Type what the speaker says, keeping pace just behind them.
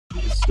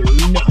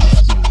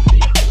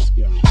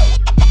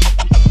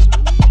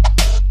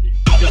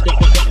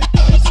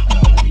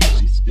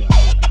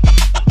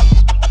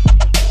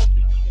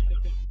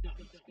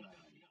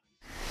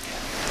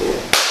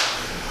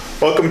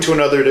Welcome to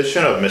another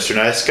edition of Mr.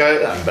 Nice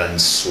Guy. I'm Ben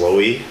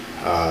Slowey.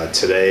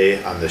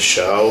 Today on the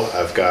show,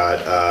 I've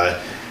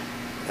got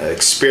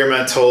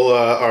experimental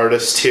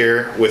artist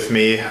here with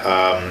me.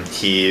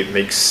 He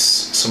makes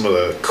some of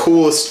the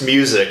coolest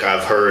music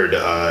I've heard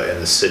in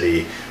the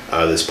city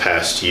this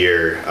past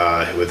year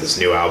with his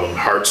new album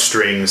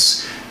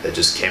Heartstrings that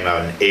just came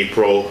out in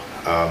April.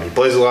 He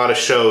plays a lot of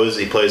shows.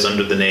 He plays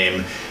under the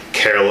name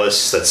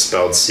CRLSS, that's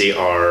spelled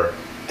CRLSS.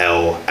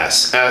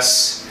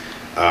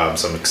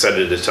 So I'm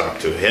excited to talk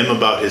to him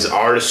about his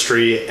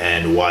artistry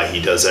and why he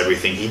does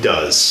everything he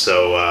does.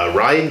 So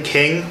Ryan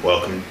King,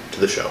 welcome to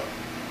the show.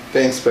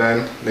 Thanks,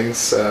 Ben.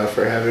 Thanks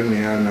for having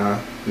me on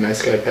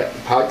Nice Guy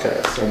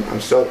podcast.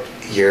 I'm stoked.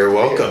 You're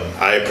welcome.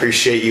 I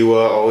appreciate you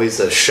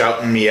always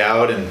shouting me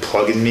out and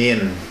plugging me,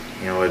 and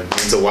it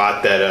means a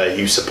lot that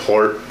you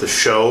support the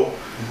show.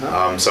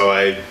 So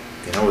I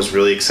was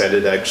really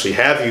excited to actually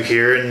have you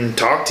here and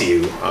talk to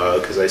you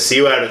because I see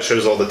you out at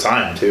shows all the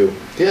time too.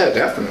 Yeah,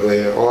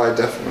 definitely. Well, I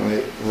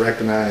definitely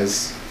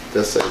recognize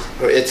this as,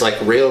 it's like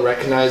real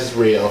recognizes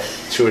real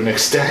to an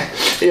extent,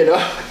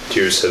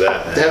 Cheers to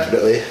that, man.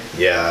 Definitely.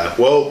 Yeah.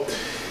 Well,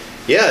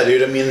 yeah,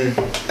 dude. I mean,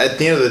 at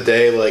the end of the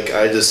day, like,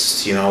 I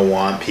just,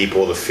 want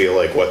people to feel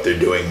like what they're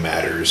doing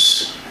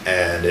matters.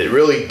 And it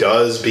really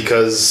does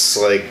because,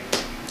 like,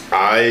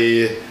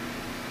 I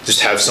just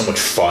have so much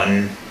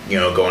fun,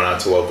 going out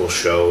to local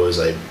shows.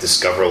 I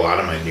discover a lot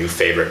of my new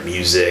favorite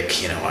music.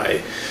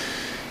 I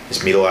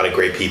just meet a lot of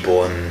great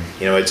people, and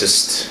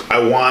I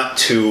want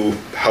to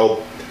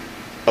help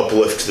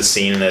uplift the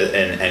scene in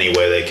any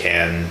way I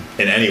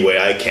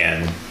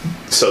can,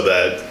 so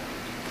that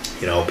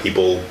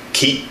people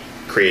keep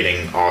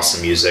creating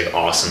awesome music,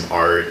 awesome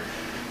art,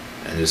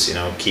 and just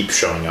keep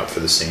showing up for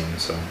the scene.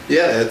 So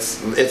yeah,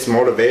 it's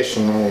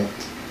motivational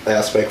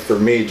aspect for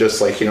me,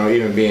 just like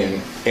even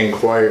being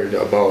inquired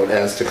about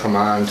as to come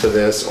on to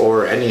this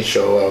or any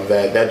show of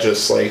that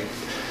just like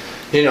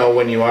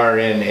when you are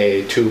in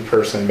a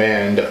two-person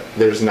band,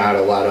 there's not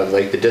a lot of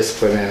like the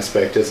discipline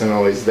aspect isn't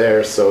always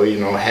there, so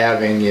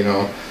having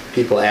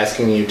people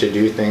asking you to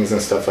do things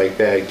and stuff like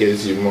that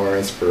gives you more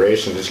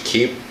inspiration. Just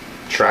keep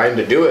trying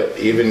to do it,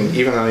 even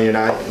though you're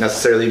not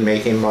necessarily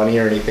making money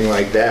or anything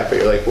like that, but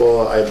you're like,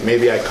 well,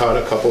 maybe I caught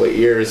a couple of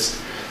ears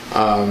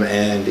and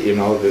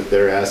that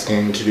they're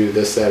asking to do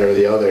this, that, or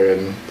the other,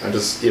 and I'm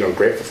just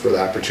grateful for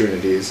the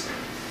opportunities.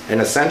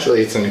 And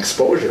essentially it's an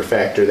exposure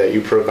factor that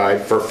you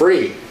provide for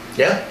free.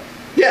 Yeah.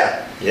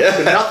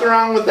 There's nothing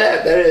wrong with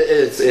that.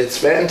 It's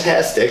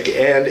fantastic,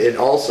 and it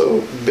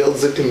also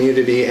builds a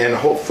community and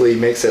hopefully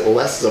makes it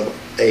less of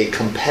a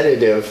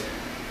competitive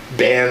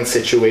band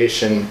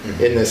situation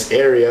in this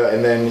area,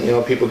 and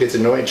then people get to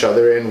know each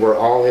other, and we're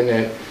all in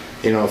it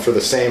for the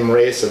same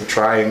race of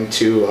trying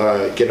to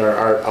get our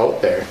art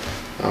out there.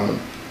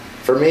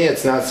 For me,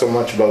 it's not so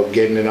much about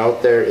getting it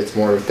out there, it's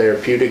more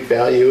therapeutic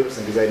value,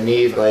 because I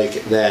need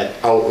like that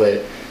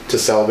outlet to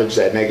salvage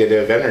that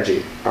negative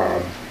energy.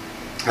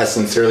 I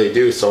sincerely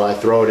do, so I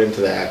throw it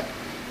into that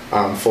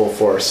full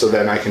force, so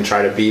then I can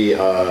try to be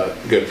a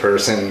good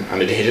person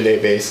on a day-to-day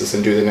basis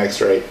and do the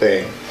next right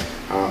thing.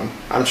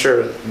 I'm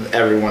sure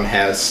everyone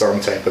has some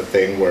type of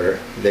thing where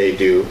they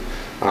do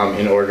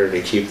in order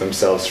to keep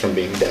themselves from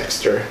being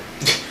Dexter.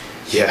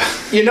 Yeah.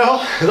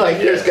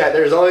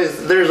 There's always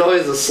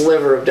a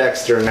sliver of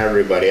Dexter in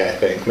everybody, I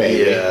think,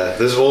 maybe. Yeah.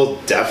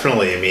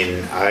 Definitely. I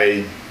mean,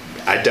 I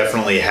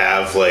definitely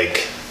have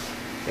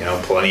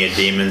plenty of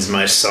demons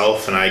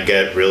myself, and I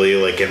get really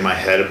in my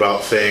head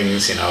about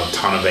things, a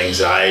ton of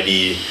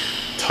anxiety,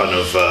 ton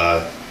of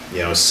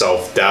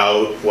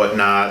self-doubt,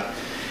 whatnot.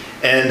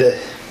 And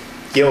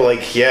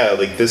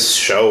this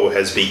show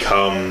has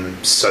become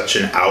such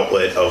an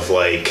outlet of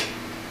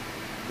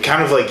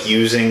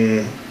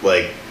using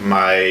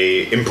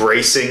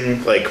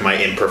embracing my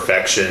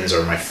imperfections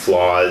or my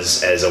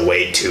flaws as a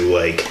way to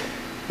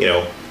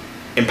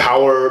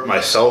empower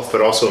myself,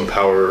 but also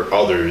empower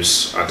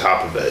others on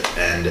top of it.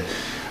 And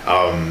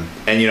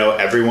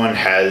everyone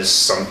has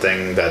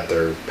something that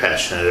they're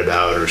passionate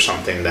about, or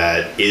something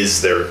that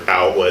is their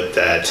outlet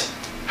that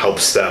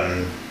helps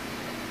them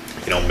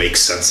make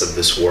sense of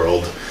this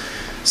world.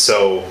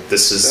 So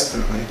this is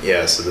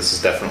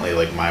definitely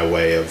my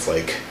way of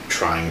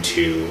trying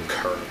to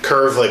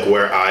curve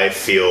where I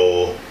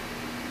feel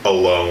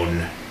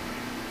alone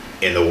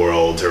in the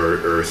world,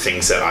 or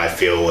things that I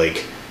feel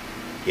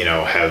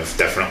have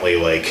definitely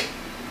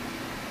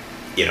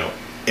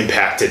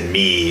impacted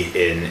me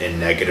in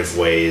negative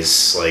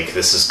ways.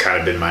 This has kind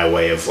of been my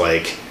way of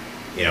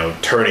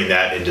turning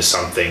that into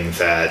something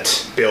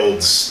that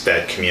builds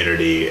that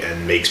community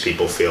and makes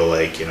people feel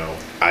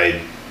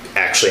I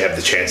actually have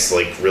the chance to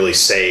really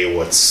say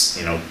what's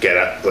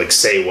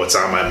say what's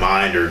on my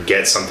mind, or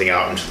get something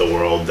out into the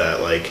world that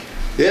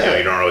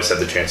you don't always have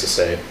the chance to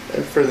say.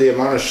 And for the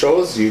amount of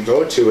shows you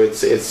go to,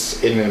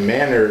 it's in a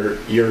manner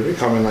you're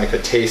becoming a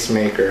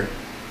tastemaker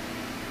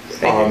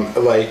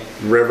like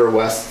River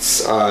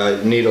West's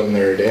Needle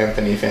Nerd,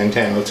 Anthony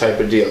Fantano type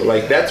of deal.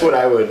 Like that's what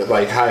I would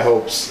like, high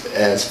hopes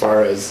as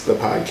far as the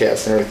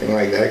podcast and everything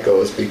like that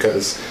goes,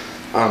 because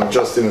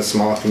just in a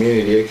small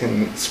community it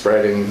can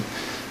spread and,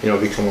 you know,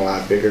 become a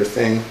lot bigger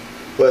thing.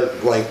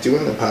 But like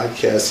doing the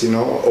podcast, you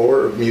know,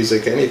 or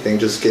music, anything,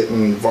 just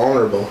getting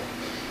vulnerable,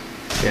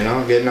 you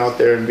know, getting out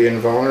there and being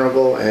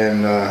vulnerable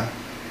and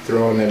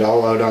throwing it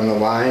all out on the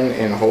line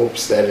in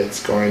hopes that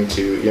it's going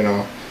to, you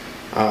know,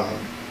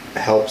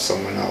 help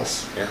someone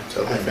else. Yeah,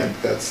 totally. I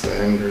think that's the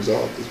end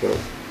result as well.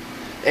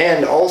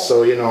 And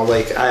also, you know,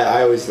 like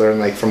I always learn,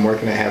 like from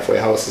working at halfway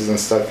houses and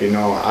stuff, you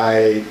know,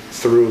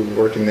 through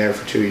working there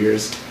for 2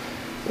 years,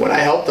 when I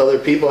helped other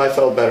people, I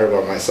felt better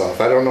about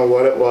myself. I don't know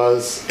what it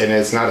was, and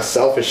it's not a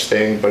selfish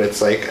thing, but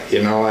it's like,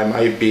 you know, I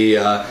might be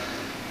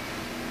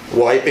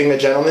wiping a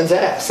gentleman's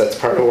ass. That's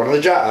part of one of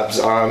the jobs,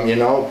 you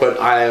know, but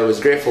I was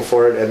grateful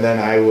for it, and then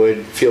I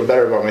would feel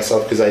better about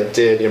myself because I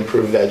did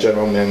improve that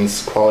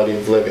gentleman's quality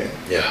of living.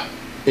 Yeah.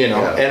 You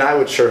know, yeah. And I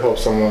would sure hope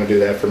someone would do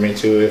that for me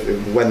too,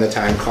 when the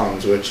time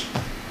comes, which...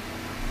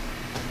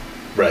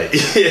 Right.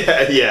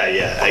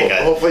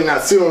 yeah. Hopefully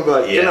not soon,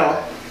 but, you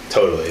know.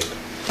 Totally.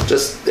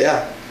 Just,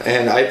 yeah.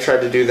 And I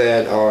tried to do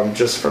that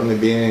just from the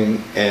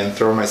beginning and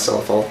throw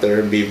myself out there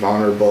and be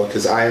vulnerable,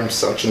 because I am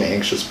such an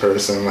anxious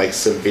person, like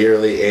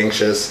severely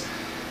anxious,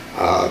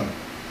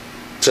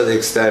 to the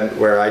extent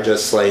where I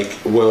just like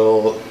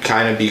will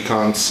kind of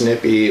become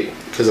snippy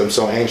because I'm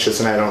so anxious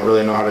and I don't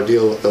really know how to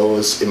deal with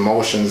those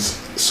emotions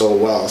so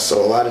well.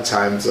 So a lot of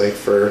times, like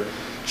for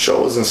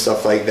shows and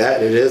stuff like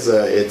that, it's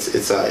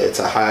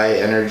a high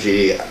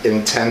energy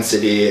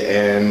intensity,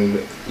 and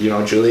you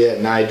know, Juliet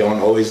and I don't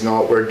always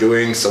know what we're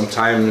doing.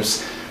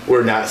 Sometimes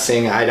we're not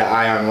seeing eye to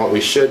eye on what we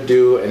should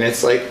do, and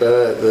it's like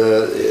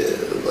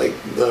the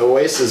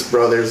Oasis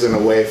brothers in a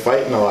way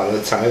fighting a lot of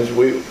the times.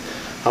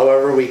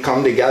 However, we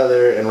come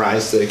together and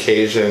rise to the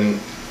occasion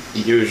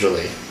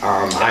usually,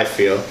 I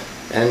feel,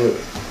 and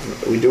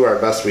we do our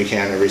best we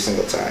can every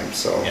single time.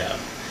 So yeah,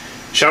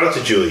 shout out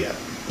to Juliet.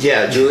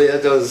 Yeah,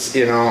 Julia does,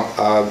 you know,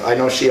 I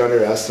know she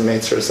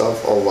underestimates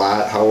herself a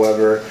lot.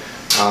 However,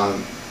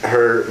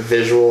 her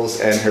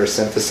visuals and her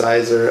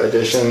synthesizer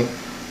addition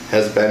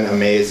has been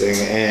amazing,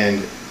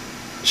 and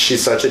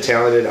she's such a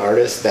talented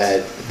artist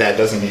that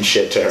doesn't mean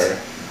shit to her.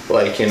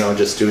 Like, you know,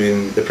 just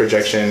doing the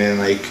projection, and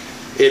like,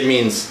 it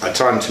means a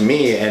ton to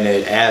me, and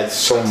it adds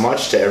so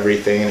much to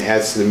everything, and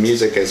adds to the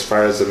music as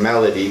far as the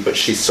melody, but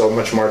she's so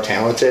much more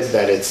talented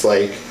that it's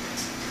like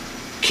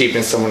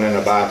keeping someone in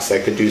a box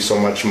that could do so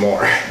much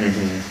more.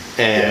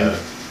 Mm-hmm. And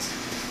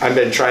I've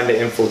been trying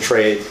to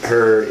infiltrate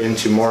her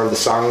into more of the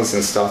songs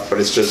and stuff, but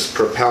it's just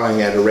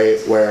propelling at a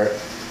rate where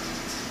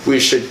we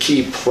should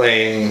keep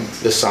playing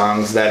the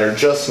songs that are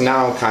just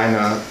now kind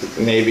of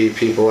maybe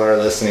people are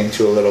listening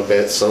to a little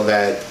bit, so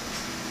that,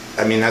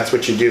 I mean, that's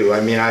what you do.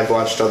 I mean, I've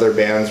watched other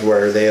bands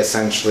where they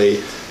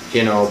essentially,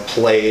 you know,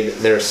 played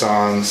their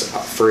songs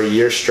for a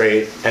year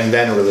straight and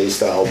then released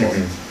the album.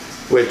 Mm-hmm.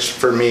 Which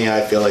for me, I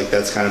feel like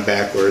that's kind of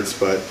backwards,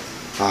 but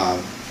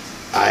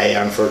I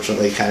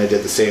unfortunately kind of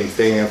did the same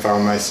thing and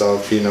found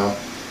myself, you know,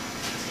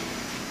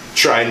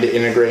 trying to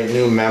integrate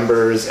new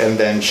members and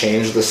then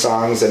change the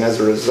songs, and as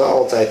a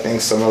result, I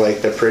think some of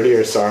like the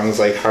prettier songs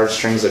like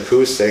Heartstrings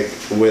Acoustic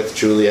with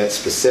Juliet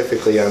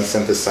specifically on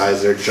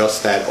synthesizer,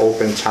 Just That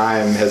Open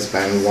Time, has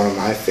been one of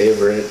my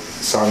favorite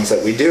songs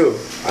that we do.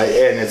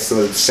 And it's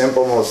the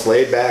simple, most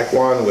laid back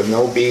one with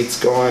no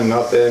beats going,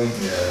 nothing.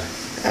 Yeah.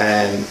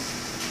 And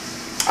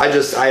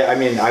I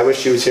mean, I wish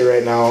she was here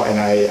right now, and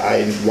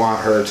I want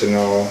her to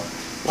know,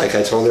 like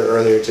I told her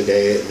earlier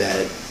today,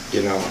 that,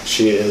 you know,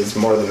 she is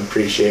more than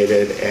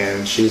appreciated,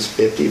 and she's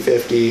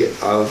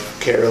 50-50 of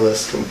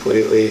CRLSS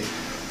completely.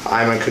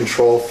 I'm a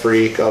control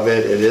freak of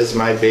it. It is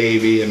my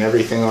baby and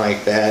everything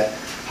like that.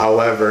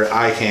 However,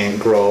 I can't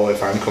grow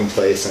if I'm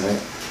complacent.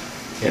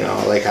 You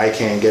know, like I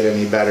can't get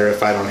any better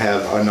if I don't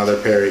have another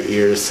pair of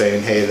ears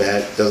saying, hey,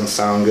 that doesn't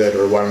sound good,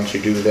 or why don't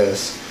you do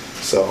this?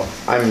 So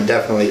I'm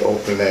definitely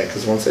open to that,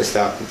 because once I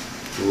stop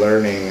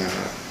learning,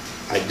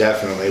 I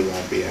definitely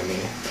won't be any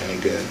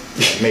good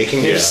at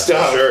making new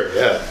stuff. Sure,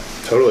 yeah,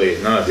 totally.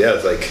 No, yeah,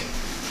 it's like,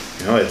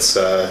 you know, it's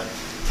that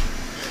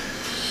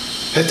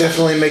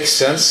definitely makes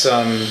sense.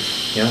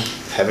 You know,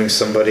 having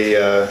somebody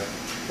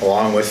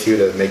along with you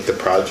to make the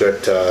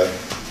project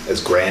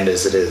as grand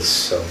as it is.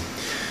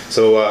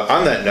 So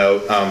on that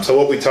note, so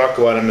what we talk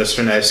about in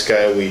Mr. Nice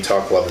Guy, we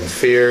talk love and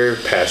fear,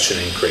 passion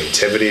and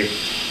creativity.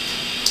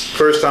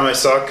 First time I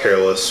saw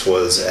CRLSS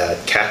was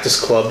at Cactus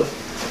Club.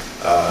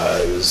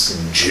 It was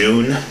in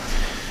June,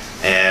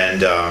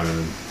 and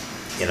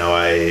you know,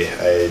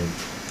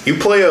 you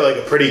play like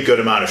a pretty good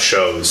amount of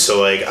shows,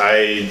 so like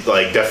I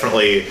like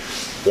definitely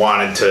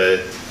wanted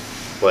to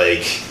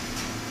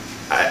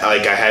I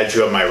had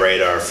you on my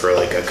radar for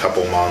like a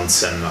couple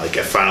months, and like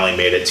I finally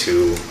made it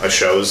to a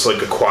show. It was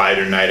like a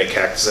quieter night at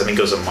Cactus. I think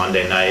it was a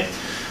Monday night.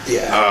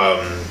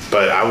 Yeah.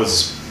 But I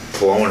was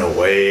blown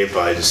away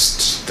by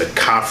just the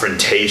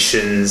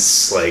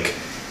confrontations, like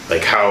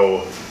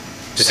how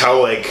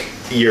like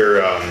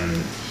your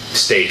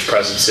stage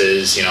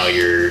presences. You know,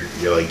 you're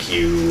like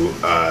you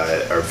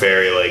are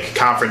very like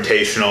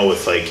confrontational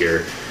with like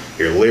your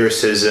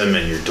lyricism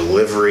and your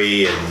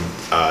delivery, and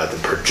the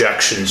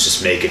projections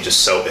just make it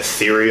just so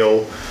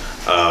ethereal.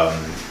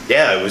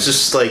 Yeah, it was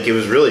just like, it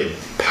was really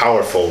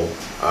powerful.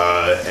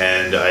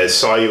 And I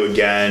saw you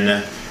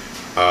again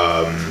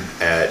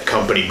at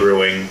Company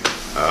Brewing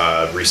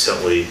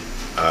recently,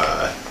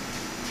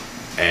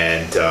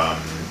 and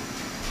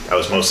I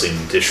was mostly in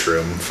the dish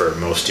room for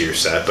most of your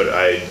set, but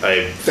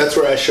I That's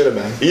where I should have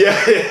been.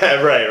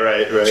 yeah,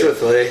 right.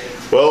 Truthfully.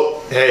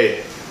 Well,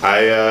 hey,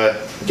 I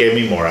gave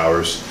me more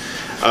hours.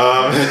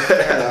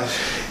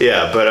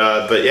 Yeah,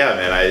 but yeah,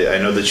 man, I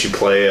know that you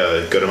play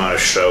a good amount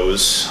of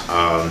shows.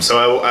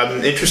 So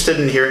I'm interested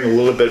in hearing a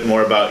little bit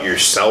more about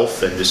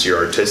yourself and just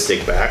your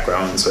artistic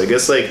background. So I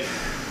guess, like,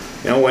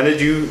 you know, when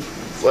did you,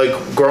 like,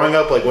 growing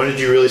up, like, when did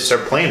you really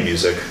start playing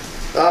music?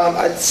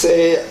 I'd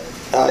say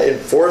in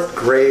 4th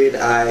grade,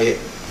 I,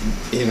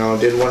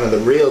 did one of the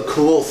real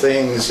cool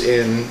things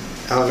in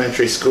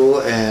elementary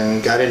school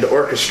and got into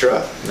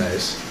orchestra.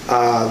 Nice.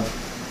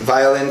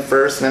 Violin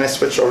first, and then I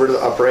switched over to the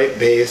upright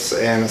bass,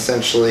 and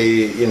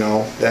essentially,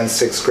 then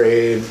 6th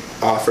grade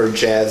offered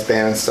jazz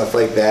band and stuff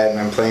like that, and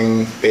I'm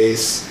playing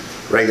bass,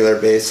 regular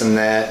bass in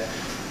that,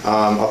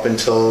 up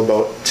until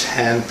about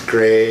 10th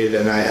grade,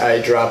 and I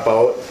drop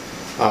out,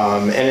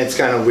 and it's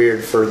kind of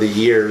weird for the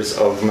years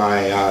of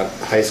my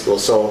high school,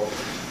 so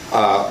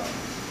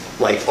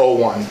like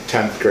 01,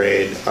 10th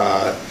grade,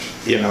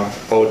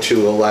 02,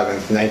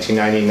 11th,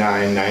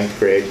 1999, 9th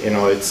grade,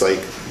 it's like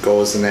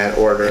goes in that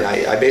order. And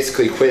I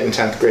basically quit in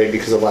 10th grade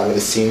because a lot of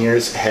the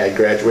seniors had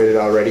graduated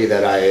already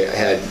that I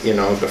had,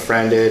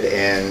 befriended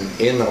and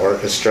in the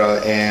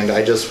orchestra, and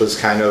I just was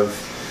kind of,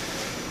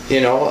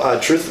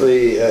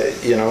 truthfully,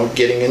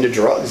 getting into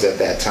drugs at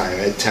that time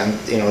at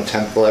 10th,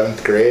 10th,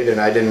 11th grade,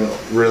 and I didn't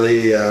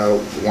really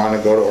want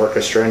to go to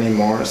orchestra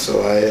anymore,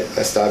 so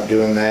I stopped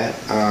doing that.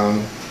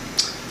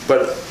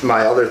 But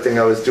my other thing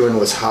I was doing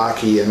was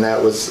hockey, and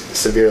that was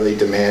severely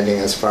demanding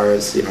as far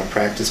as,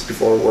 practice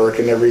before work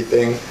and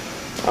everything.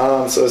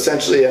 So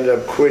essentially ended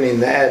up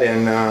quitting that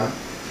and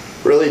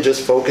really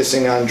just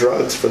focusing on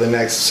drugs for the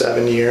next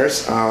 7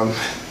 years,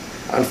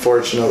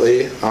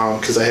 unfortunately,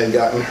 because I had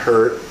gotten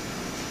hurt.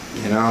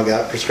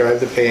 Got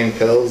prescribed the pain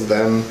pills,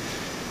 then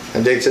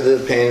addicted to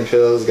the pain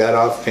pills, got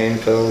off pain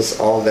pills,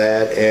 all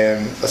that,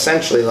 and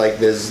essentially like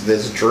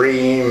this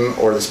dream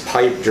or this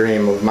pipe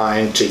dream of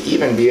mine to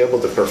even be able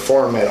to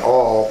perform at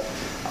all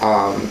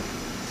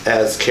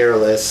as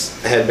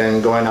CRLSS had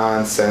been going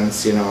on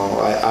since,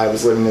 I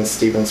was living in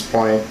Stevens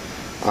Point,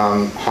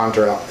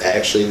 Hunter,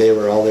 actually, they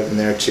were all living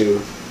there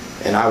too,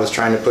 and I was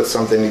trying to put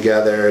something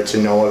together to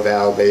no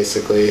avail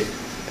basically,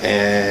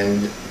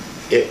 and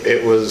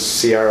it was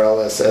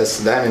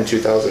CRLSS then in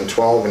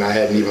 2012, and I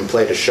hadn't even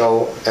played a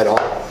show at all.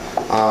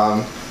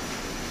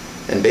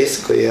 And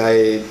basically,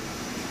 I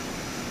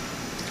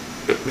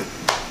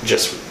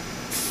just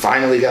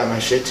finally got my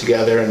shit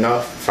together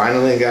enough,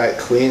 finally got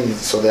clean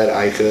so that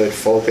I could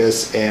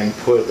focus and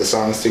put the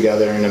songs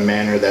together in a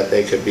manner that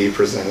they could be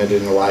presented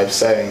in a live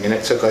setting, and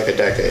it took like a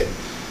decade.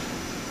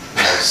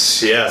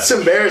 Yeah. It's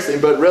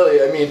embarrassing, but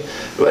really, I mean,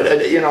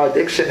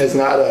 addiction is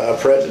not a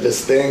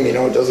prejudice thing, it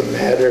doesn't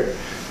matter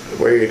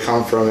where you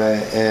come from,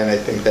 and I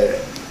think that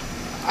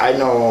I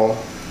know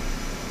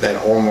that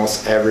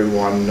almost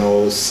everyone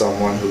knows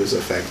someone who's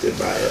affected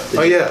by it.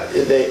 Oh yeah.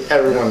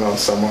 Everyone knows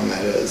someone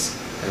that is.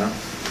 Yeah.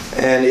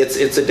 And it's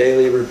a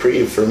daily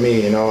reprieve for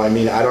me, I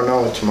mean, I don't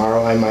know,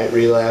 tomorrow I might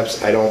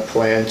relapse, I don't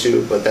plan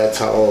to, but that's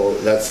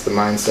the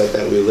mindset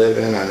that we live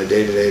in on a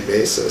day-to-day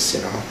basis,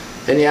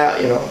 And yeah,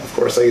 of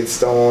course I get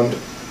stoned,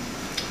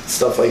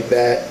 stuff like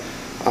that,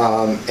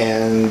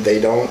 and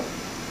they don't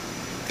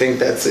think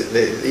that's it.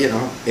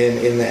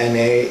 In the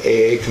NA,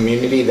 AA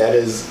community, that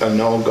is a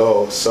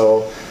no-go.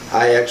 So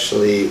I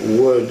actually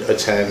would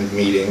attend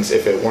meetings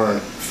if it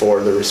weren't for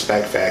the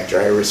respect factor.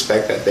 I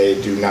respect that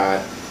they do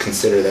not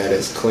consider that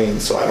as clean,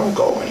 so I don't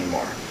go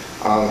anymore.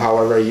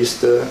 However, I used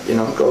to,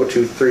 go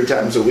 2-3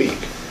 times a week,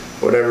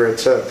 whatever it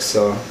took.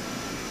 So,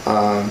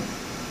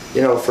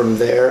 from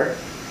there,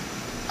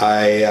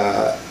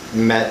 I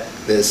met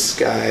this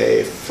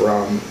guy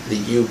from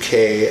the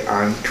UK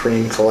on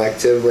Cream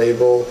Collective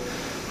label,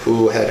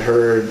 who had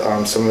heard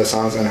some of the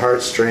songs on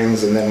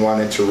Heartstrings and then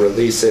wanted to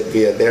release it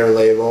via their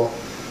label,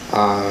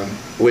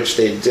 which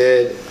they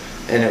did,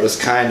 and it was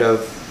kind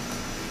of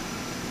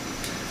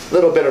a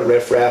little bit of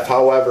riffraff.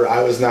 However,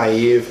 I was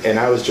naive, and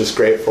I was just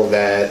grateful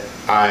that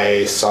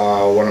I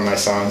saw one of my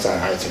songs on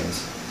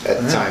iTunes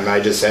at the time. I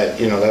just had,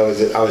 that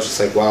was it. I was just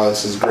like, wow,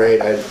 this is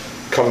great.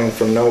 Coming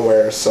from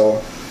nowhere.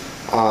 So,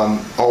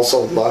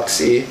 also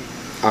Luxie.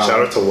 Shout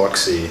out to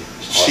Luxie.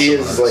 She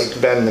has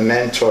been the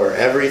mentor.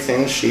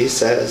 Everything she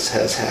says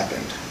has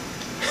happened.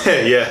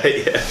 yeah.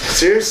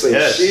 Seriously,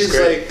 yeah, she's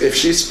like, if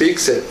she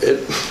speaks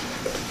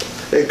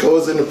it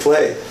goes into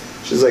play.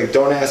 She's like,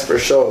 don't ask for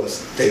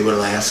shows. They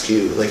will ask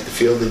you, like the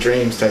Field of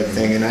Dreams type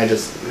thing. And I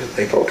just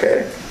like,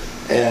 okay.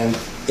 And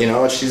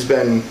she's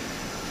been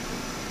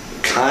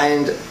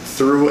kind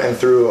through and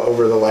through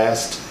over the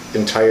last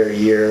entire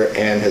year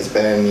and has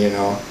been,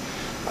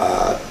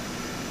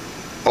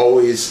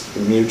 always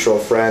mutual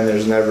friend.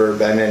 There's never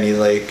been any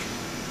like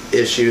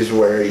issues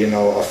where,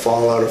 a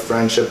fallout of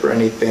friendship or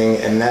anything,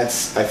 and I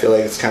feel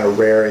like it's kind of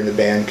rare in the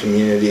band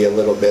community a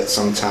little bit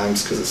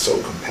sometimes because it's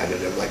so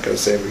competitive, like I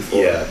was saying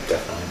before. Yeah,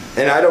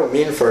 definitely. And I don't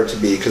mean for it to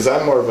be, because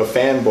I'm more of a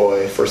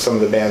fanboy for some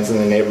of the bands in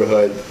the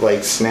neighborhood,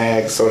 like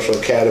Snag, Social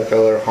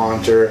Caterpillar,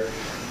 Haunter,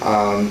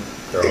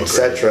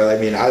 etc. I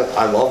mean,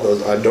 I love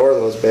those, I adore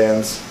those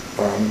bands.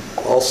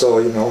 Also,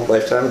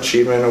 Lifetime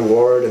Achievement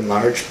Award and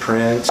Large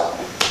Print.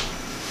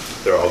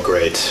 They're all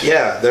great.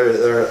 Yeah, they're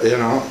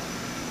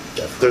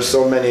Definitely. There's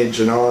so many.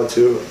 Genoa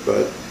too,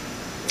 but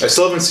I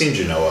still haven't seen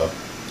Genoa.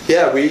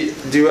 yeah, we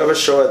do have a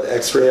show at the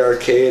X-Ray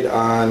Arcade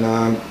on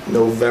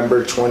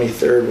November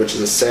 23rd, which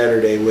is a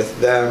Saturday, with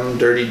them,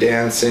 Dirty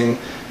Dancing,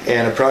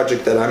 and a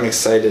project that I'm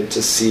excited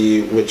to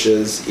see, which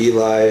is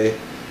Eli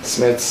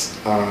Smith's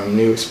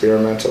new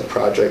experimental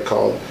project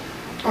called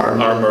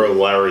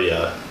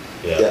Armorlaria.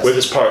 Yeah, yes. With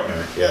his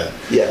partner. Yeah.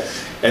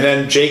 Yes. And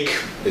then Jake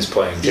is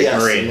playing. Jake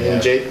Marine. And yeah.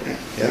 Jake.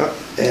 Yeah,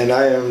 and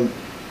I am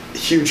a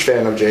huge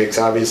fan of Jake's.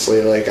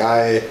 Obviously, like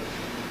I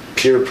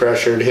peer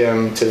pressured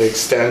him to the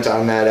extent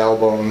on that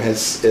album,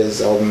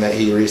 his album that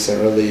he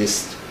recently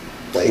released.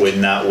 Like,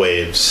 Wind Not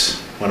Waves.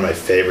 One of my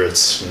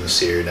favorites from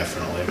this year,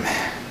 definitely.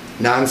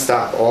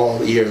 Non-stop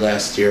all year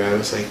last year, I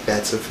was like,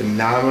 that's a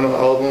phenomenal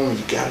album,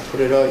 you gotta put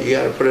it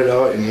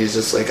out, and he's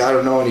just like, I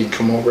don't know, and he'd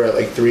come over at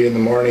like 3 in the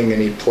morning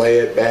and he'd play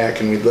it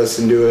back and we'd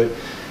listen to it,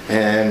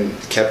 and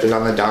kept it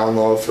on the down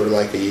low for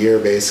like a year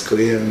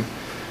basically, and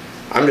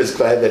I'm just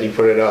glad that he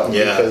put it out.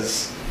 Yeah.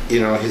 Because,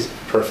 he's a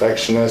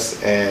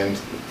perfectionist, and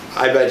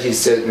I bet he's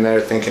sitting there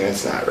thinking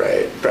it's not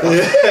right.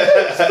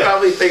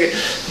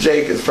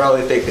 Jake is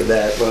probably thinking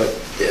that, but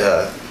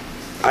Yeah.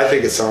 I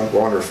think it sounds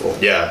wonderful.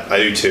 Yeah, I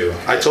do too.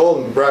 I told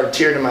him, it brought a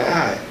tear to my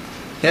eye.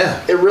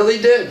 Yeah. It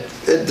really did.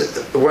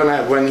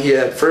 When he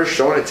had first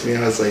shown it to me,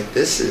 I was like,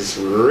 this is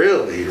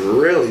really,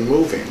 really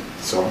moving.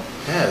 So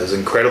Yeah, it was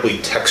incredibly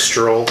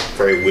textural,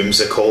 very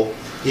whimsical.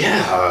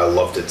 yeah, I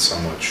loved it so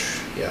much.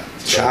 Yeah.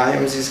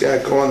 chimes he's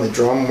got going, the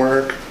drum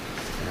work,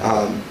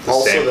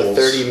 also samples.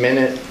 the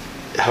 30-minute,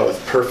 how it's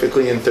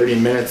perfectly in 30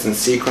 minutes in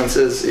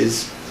sequences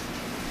is.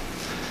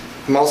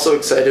 I'm also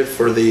excited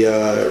for the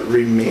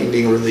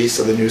remaining release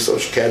of the new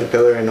Social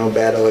Caterpillar. I know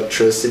Bad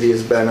Electricity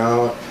has been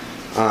out.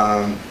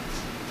 I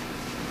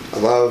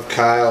love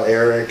Kyle,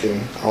 Eric,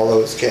 and all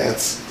those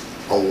cats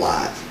a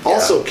lot. Yeah.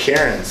 Also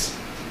Karen's.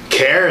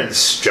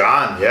 Karen's,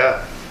 John,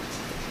 yeah.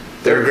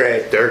 They're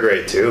great. They're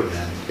great too,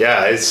 man. Yeah,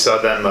 I saw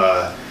them,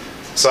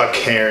 saw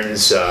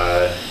Karen's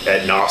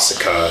at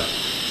Nausicaa.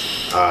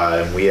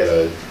 And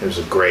it was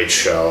a great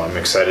show. I'm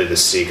excited to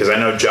see, because I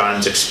know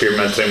John's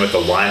experimenting with the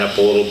lineup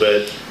a little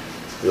bit.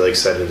 Really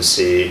excited to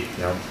see,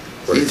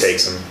 where it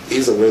takes him.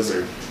 He's a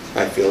wizard,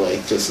 I feel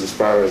like, just as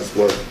far as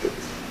what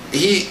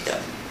he,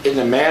 in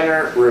a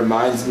manner,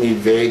 reminds me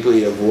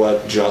vaguely of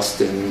what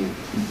Justin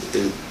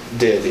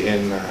did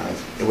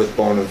with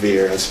Bon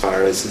Iver as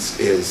far as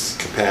his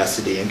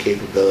capacity and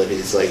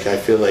capabilities. Like, I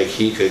feel like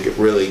he could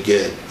really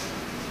get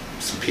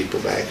some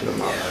people backing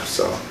him up. Yeah,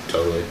 so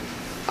totally.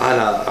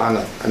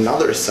 On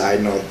another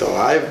side note, though,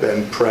 I've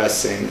been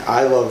pressing.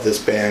 I love this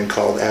band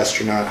called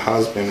Astronaut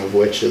Husband, of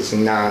which is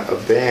not a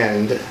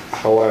band.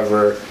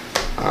 However,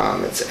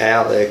 it's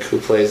Alec, who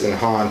plays in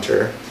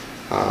Haunter,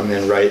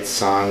 and writes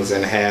songs,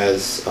 and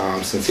has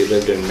since he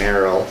lived in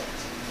Merrill.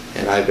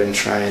 And I've been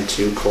trying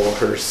to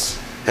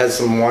coerce. Has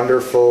some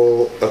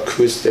wonderful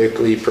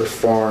acoustically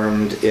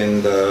performed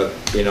in the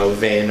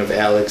vein of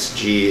Alex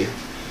G.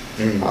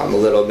 A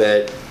little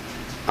bit.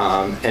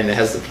 And it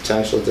has the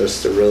potential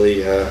just to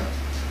really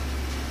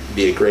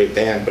be a great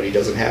band, but he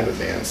doesn't have a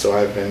band. So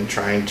I've been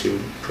trying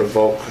to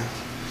provoke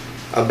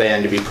a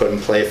band to be put in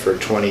play for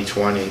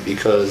 2020,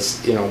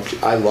 because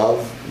I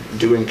love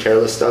doing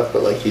Careless stuff,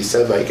 but like you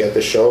said, like at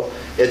the show,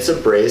 it's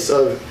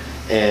abrasive,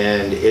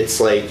 and it's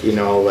like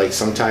like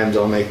sometimes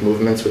I'll make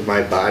movements with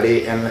my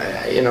body, and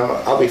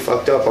I'll be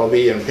fucked up, I'll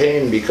be in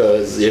pain,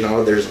 because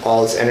there's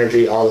all this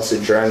energy, all this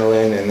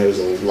adrenaline, and there's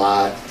a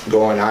lot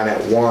going on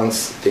at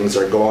once. Things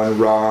are going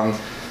wrong.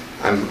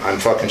 I'm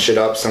fucking shit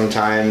up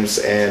sometimes,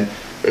 and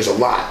there's a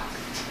lot.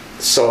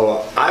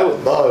 So I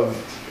would love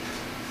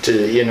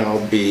to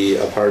be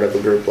a part of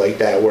a group like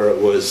that, where it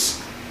was,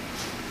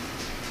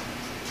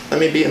 let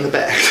me be in the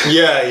back.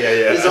 Yeah.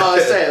 That's all I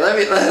say.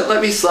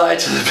 Let me slide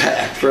to the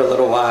back for a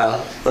little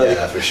while.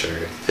 Yeah, for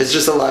sure. It's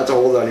just a lot to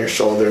hold on your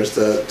shoulders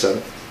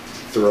to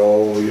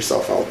throw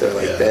yourself out there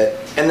like that,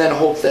 and then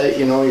hope that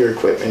your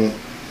equipment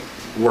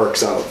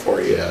works out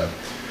for you. Yeah.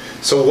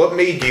 So what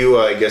made you,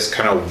 I guess,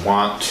 kind of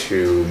want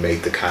to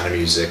make the kind of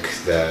music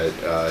that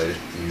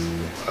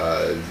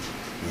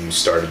you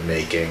started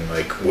making,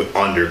 like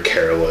under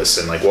Careless,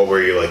 and like what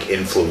were your like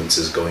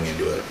influences going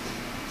into it?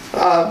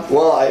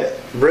 Well,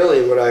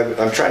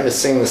 I'm trying to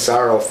sing the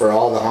sorrow for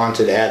all the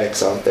haunted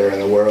addicts out there in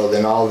the world,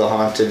 and all the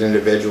haunted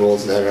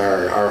individuals that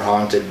are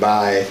haunted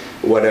by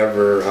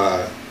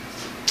whatever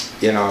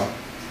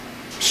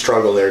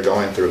struggle they're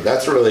going through.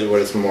 That's really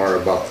what it's more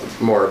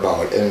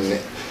about. And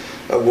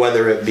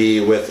whether it be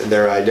with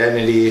their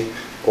identity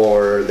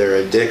or their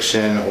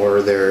addiction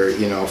or their,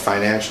 you know,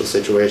 financial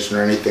situation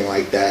or anything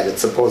like that.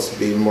 It's supposed to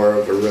be more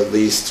of a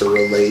release to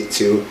relate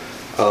to,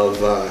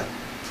 of,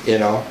 you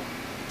know,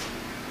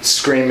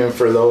 screaming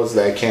for those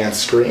that can't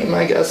scream,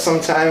 I guess,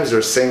 sometimes,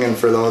 or singing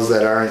for those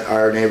that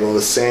aren't able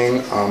to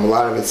sing. A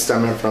lot of it's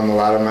stemming from a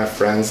lot of my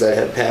friends that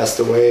had passed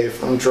away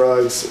from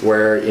drugs,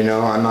 where, you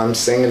know, I'm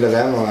singing to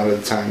them a lot of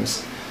the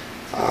times.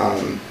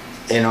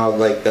 You know,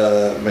 like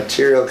the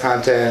material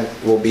content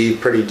will be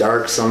pretty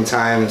dark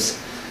sometimes.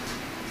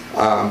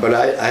 But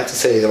I have to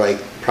say,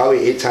 like,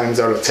 probably 8 times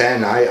out of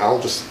 10,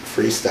 I'll just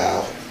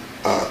freestyle.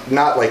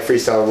 Not like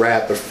freestyle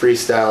rap, but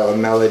freestyle a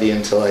melody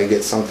until I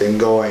get something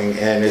going.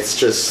 And it's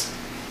just,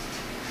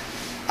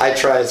 I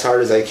try as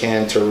hard as I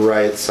can to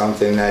write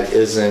something that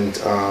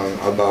isn't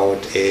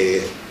about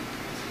a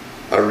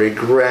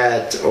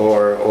regret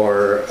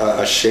or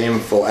a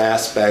shameful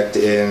aspect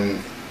in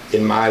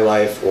my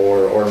life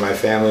or my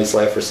family's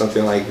life or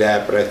something like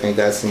that. But I think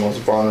that's the most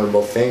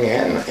vulnerable thing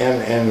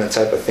and the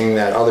type of thing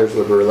that others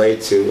would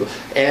relate to,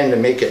 and to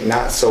make it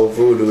not so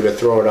voodoo, to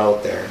throw it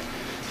out there,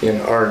 you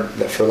know, or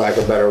for lack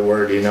of a better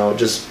word, you know,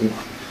 just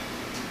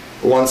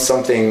once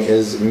something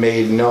is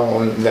made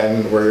known,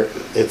 then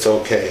it's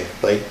okay,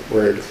 like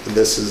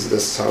this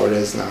is how it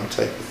is now,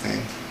 type of thing.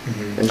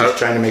 Mm-hmm. And just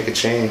trying to make a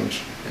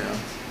change. Yeah,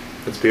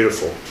 it's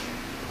beautiful.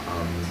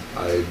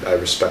 I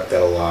respect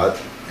that a lot.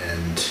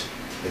 And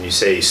when you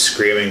say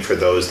screaming for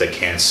those that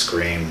can't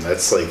scream,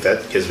 that's like,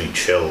 that gives me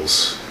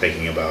chills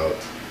thinking about,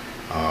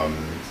 I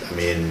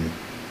mean,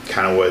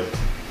 kind of what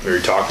we were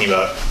talking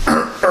about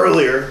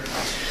earlier,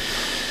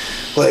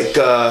 like,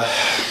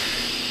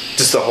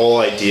 just the whole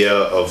idea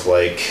of,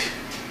 like,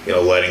 you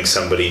know, letting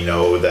somebody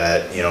know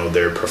that, you know,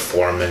 their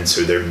performance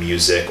or their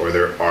music or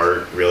their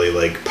art really,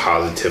 like,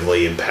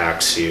 positively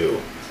impacts you.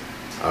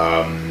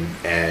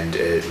 And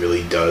it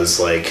really does,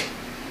 like,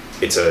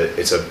 it's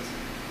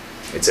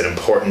an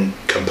important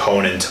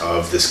component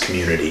of this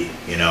community,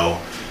 you know,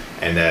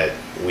 and that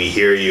we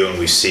hear you and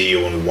we see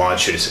you and we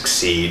want you to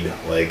succeed.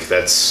 Like,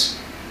 that's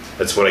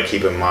what I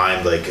keep in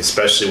mind, like,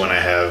 especially when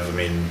I've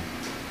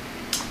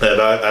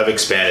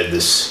expanded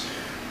this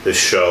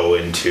show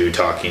into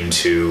talking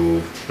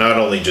to not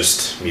only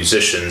just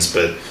musicians,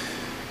 but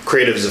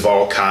creatives of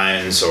all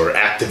kinds or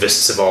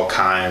activists of all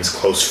kinds,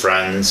 close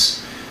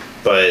friends.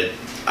 But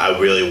I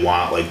really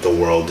want, like, the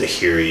world to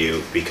hear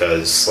you,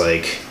 because,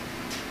 like,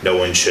 no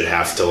one should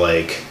have to,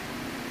 like,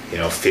 you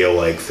know, feel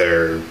like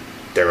they're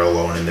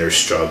alone in their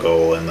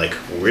struggle. And, like,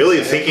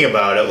 really thinking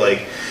about it,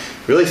 like,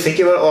 really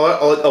thinking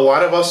about it, a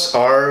lot of us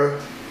are,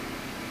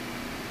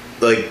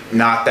 like,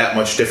 not that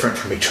much different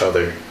from each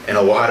other in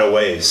a lot of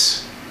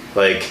ways.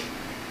 Like,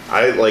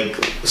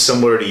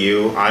 similar to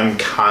you, I'm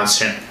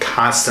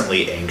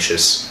constantly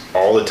anxious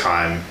all the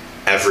time,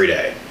 every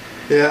day.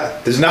 Yeah.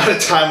 There's not a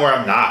time where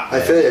I'm not.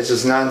 I feel it's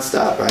just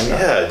nonstop. I know.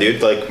 Yeah,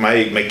 dude. Like,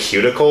 my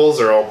cuticles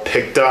are all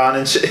picked on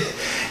and shit.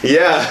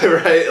 Yeah,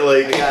 right.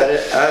 Like, I got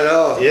it. I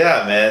know.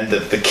 Yeah, man.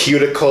 The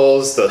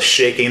cuticles, the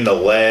shaking the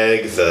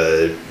leg,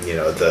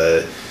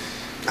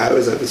 I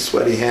always have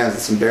sweaty hands.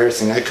 It's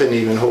embarrassing. I couldn't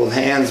even hold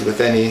hands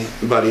with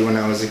anybody when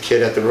I was a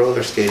kid at the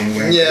roller skating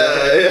rink.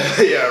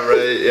 Yeah,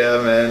 right. Yeah,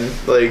 man.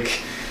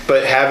 Like,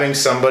 but having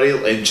somebody,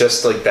 like,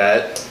 just like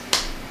that,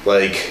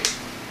 like,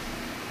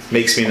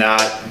 makes me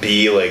not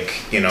be, like,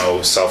 you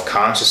know,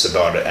 self-conscious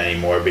about it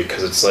anymore,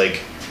 because it's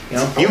like, you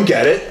know, you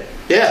get it.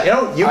 Yeah.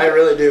 You know, I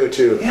really do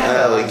too.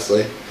 Yeah,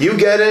 honestly. You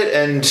get it,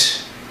 and,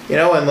 you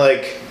know, and,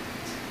 like,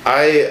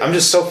 I'm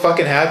just so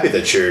fucking happy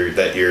that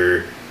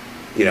you're,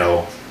 you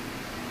know,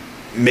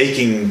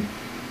 making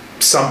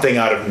something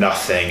out of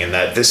nothing, and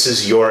that this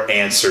is your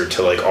answer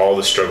to, like, all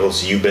the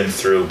struggles you've been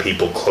through,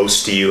 people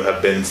close to you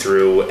have been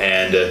through,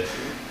 and,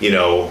 you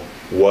know,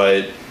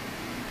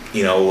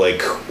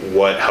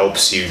 what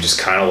helps you just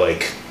kind of,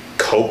 like,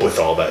 cope with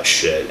all that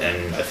shit.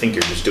 And I think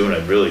you're just doing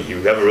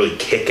you have a really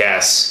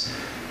kick-ass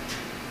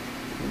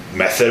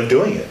method of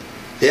doing it.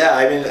 Yeah,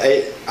 I mean,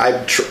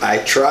 I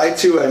try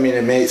to. I mean,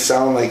 it may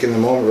sound like in the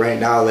moment right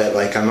now that,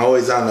 like, I'm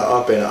always on the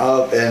up and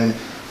up,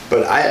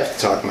 but I have to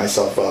talk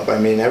myself up. I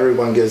mean,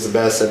 everyone gives the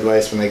best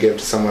advice when they give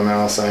to someone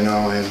else, I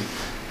know, and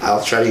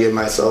I'll try to give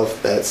myself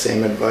that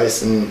same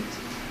advice and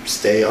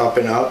stay up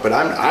and up. But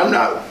I'm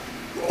not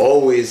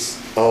always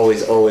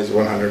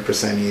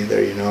 100%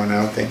 either, you know, and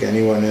I don't think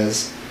anyone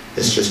is.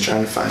 It's just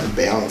trying to find a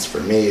balance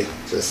for me,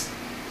 just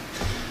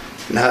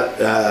not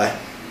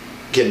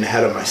getting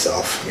ahead of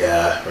myself.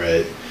 Yeah,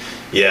 right.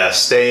 Yeah,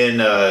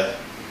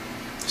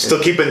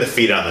 still keeping the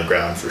feet on the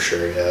ground, for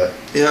sure. Yeah.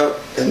 Yeah,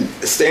 and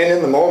staying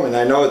in the moment.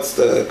 I know it's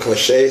the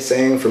cliche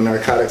saying from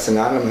Narcotics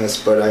Anonymous,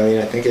 but I mean,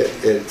 I think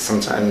it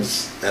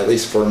sometimes, at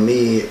least for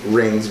me,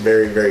 rings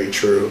very, very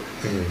true.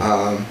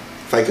 Mm-hmm.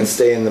 If I can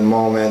stay in the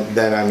moment,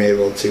 then I'm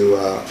able to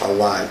a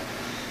lot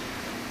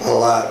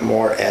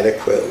more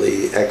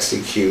adequately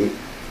execute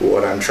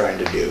what I'm trying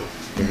to do.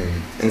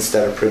 Mm-hmm.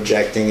 Instead of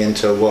projecting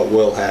into what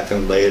will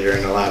happen later,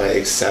 and a lot of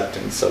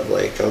acceptance of,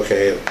 like,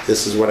 okay,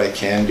 this is what I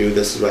can do,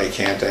 this is what I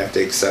can't, I have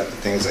to accept the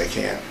things I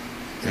can't.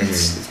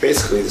 It's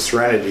basically the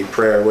Serenity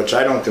Prayer, which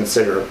I don't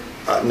consider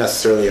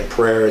necessarily a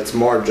prayer. It's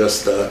more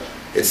just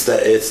it's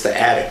the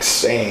addict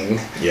saying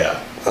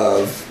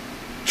of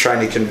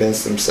trying to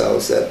convince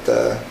themselves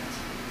that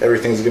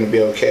everything's going to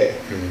be okay.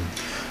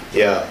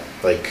 Yeah,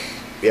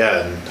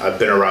 and I've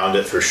been around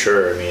it for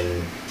sure. I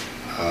mean,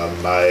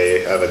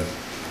 I have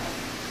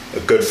a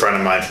good friend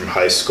of mine from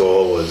high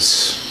school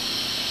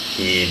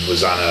he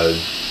was on a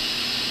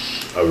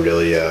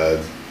really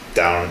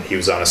he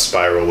was on a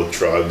spiral with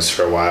drugs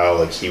for a while.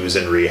 Like, he was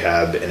in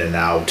rehab, in and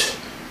out.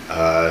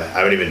 I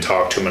haven't even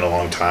talked to him in a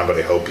long time, but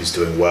I hope he's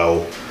doing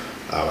well.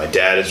 My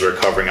dad is a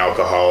recovering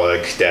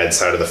alcoholic. Dad's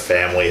side of the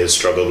family has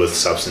struggled with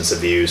substance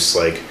abuse.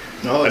 Like,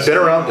 I've been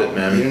around it,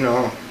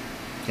 man.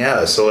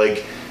 Yeah, so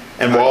like,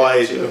 and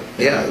while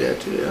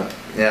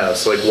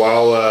so like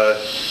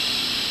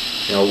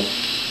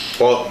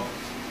while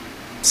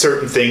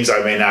certain things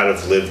I may not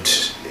have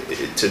lived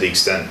to the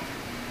extent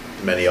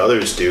many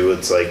others do,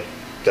 it's like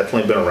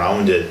definitely been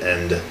around it,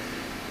 and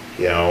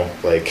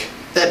like,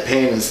 that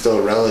pain is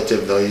still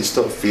relative, though. You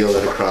still feel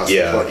it across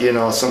the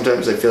board.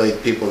 Sometimes I feel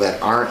like people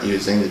that aren't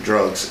using the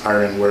drugs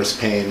are in worse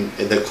pain.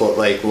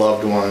 Like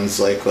loved ones,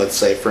 like, let's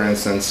say, for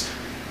instance,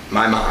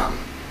 my mom.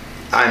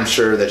 I'm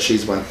sure that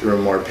she's went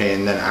through more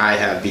pain than I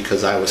have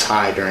because I was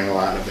high during a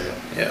lot of it.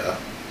 Yeah.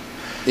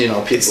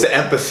 People, it's the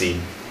empathy.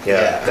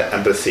 Yeah, the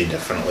empathy,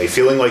 definitely.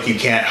 Feeling like you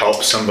can't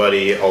help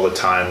somebody all the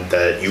time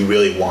that you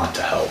really want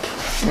to help.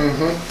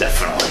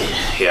 Definitely.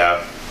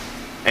 Yeah.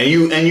 And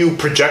you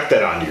project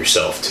that onto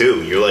yourself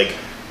too. You're like,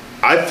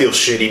 I feel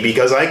shitty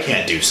because I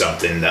can't do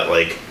something that,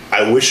 like,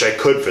 I wish I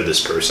could for this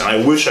person.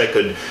 I wish I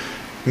could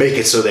make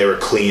it so they were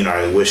clean, or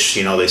I wish,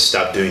 they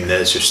stopped doing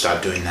this or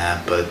stopped doing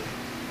that, but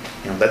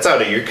that's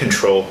out of your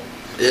control.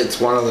 It's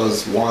one of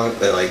those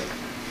that, like,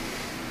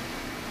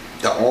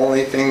 the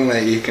only thing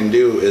that you can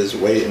do is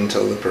wait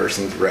until the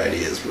person's ready,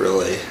 is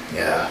really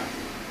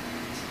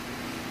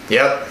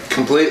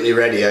completely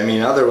ready. I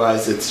mean,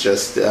 otherwise it's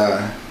just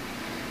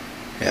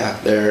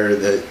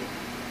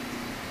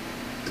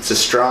it's a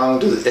strong,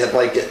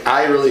 like,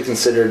 I really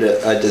considered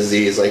it a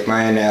disease. Like,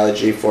 my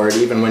analogy for it,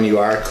 even when you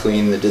are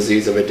clean, the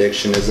disease of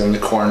addiction is in the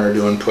corner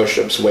doing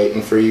push-ups,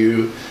 waiting for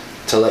you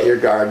to let your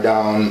guard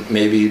down.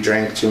 Maybe you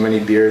drank too many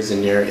beers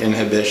and your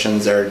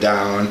inhibitions are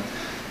down,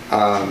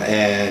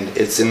 and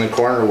it's in the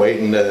corner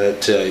waiting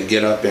to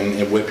get up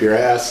and whip your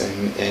ass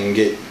and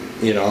get,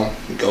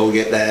 go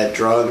get that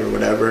drug or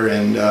whatever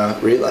and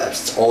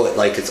relapse.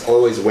 It's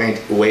always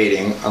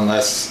waiting,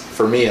 unless,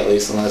 for me at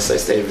least, unless I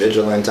stay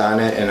vigilant on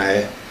it and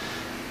I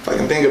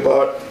fucking think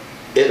about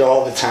it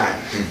all the time.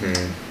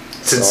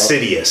 It's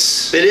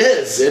insidious. It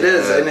is, and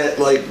it,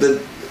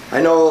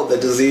 I know the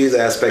disease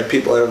aspect,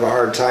 people have a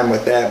hard time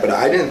with that, but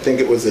I didn't think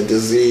it was a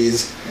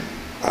disease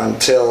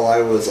until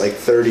I was like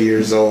 30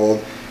 years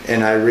old,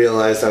 and I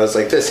realized, I was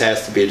like, this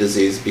has to be a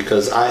disease,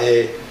 because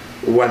I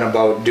went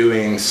about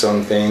doing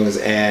some things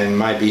and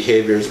my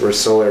behaviors were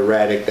so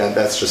erratic that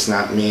that's just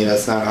not me.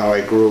 That's not how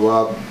I grew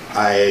up.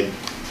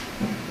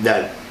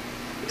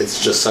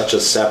 It's just such a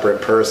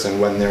separate person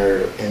when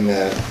they're in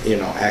the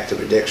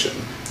active addiction,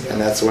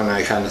 and that's when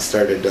I kind of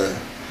started to,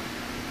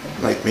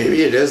 like,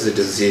 maybe it is a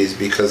disease,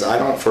 because I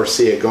don't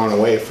foresee it going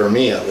away, for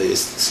me at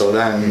least. So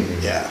then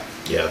yeah,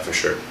 for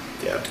sure.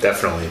 Yeah,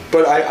 definitely.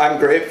 But I'm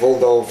grateful,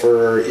 though,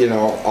 for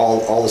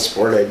all the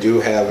support I do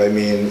have. I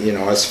mean,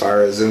 as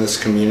far as in this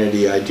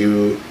community, I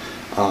do,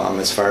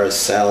 as far as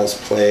Sal's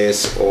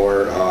Place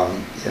or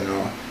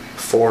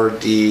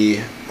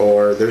 4D,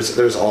 or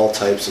there's all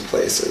types of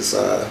places.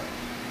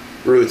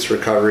 Roots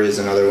Recovery is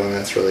another one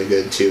that's really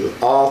good too.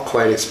 All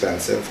quite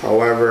expensive,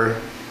 however.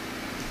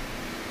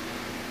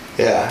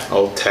 Yeah.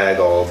 I'll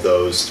tag all of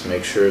those to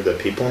make sure that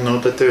people know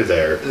that they're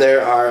there.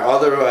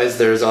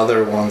 There's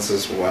other ones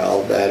as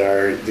well that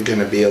are going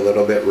to be a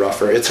little bit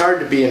rougher. It's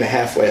hard to be in a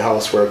halfway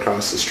house where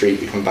across the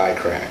street you can buy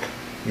crack.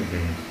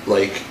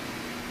 Like,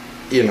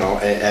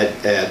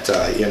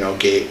 at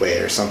Gateway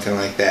or something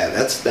like that.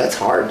 That's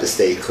hard to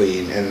stay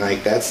clean, and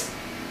like, that's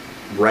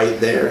right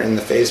there in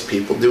the face.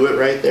 People do it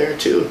right there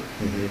too.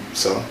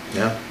 So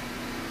yeah.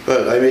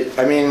 But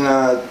I mean,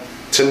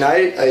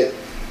 tonight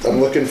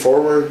I'm looking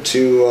forward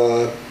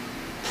to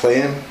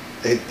playing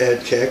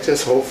at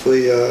Cactus.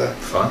 Hopefully,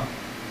 fun.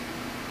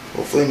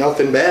 Hopefully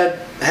nothing bad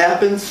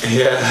happens.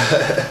 Yeah.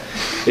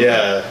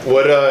 Yeah.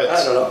 What?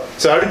 I don't know.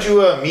 So how did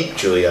you meet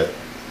Juliet?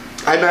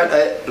 I met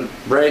at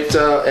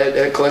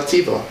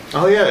Collectivo.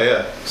 Oh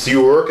yeah. So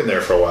you were working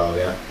there for a while,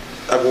 yeah.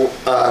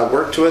 I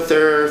worked with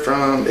her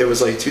from, it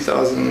was like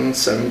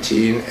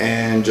 2017,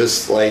 and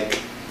just like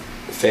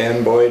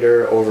fanboyed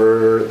her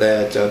over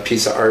that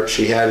piece of art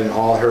she had in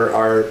all her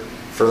art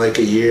for like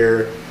a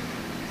year,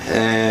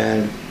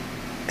 and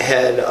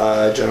had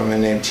a gentleman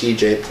named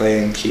TJ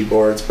playing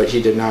keyboards, but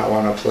he did not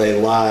want to play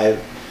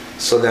live,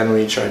 so then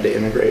we tried to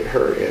integrate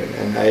her in,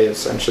 and I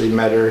essentially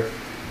met her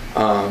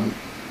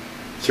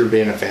through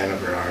being a fan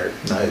of her art.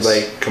 Nice.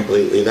 Like,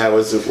 completely. That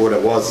was what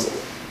it was,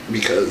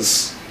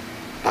 because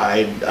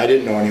I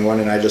didn't know anyone,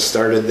 and I just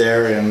started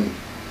there, and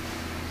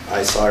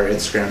I saw her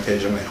Instagram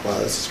page. I'm like, wow,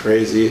 this is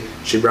crazy.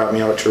 She brought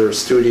me out to her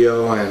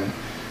studio, and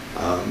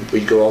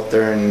we'd go out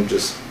there and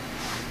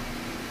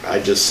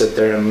I'd just sit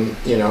there and,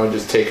 you know,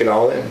 just take it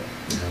all in.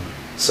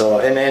 So,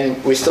 and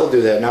then we still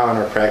do that now in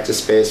our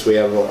practice space. We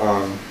have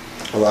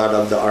a lot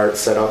of the art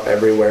set up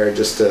everywhere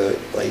just to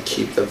like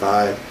keep the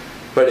vibe.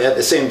 But at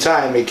the same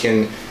time,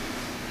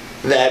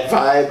 that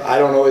vibe, I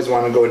don't always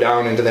want to go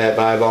down into that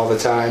vibe all the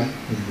time.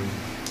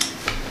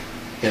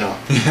 You know.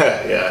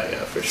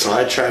 Yeah, for sure. So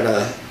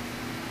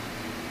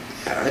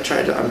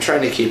I'm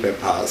trying to keep it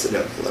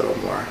positive a little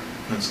more.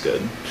 That's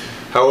good.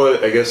 How,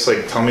 I guess,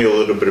 like, tell me a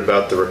little bit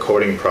about the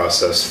recording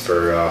process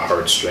for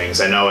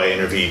Heartstrings. I know I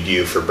interviewed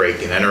you for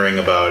Breaking and Entering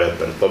about it,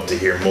 but I'd love to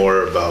hear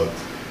more about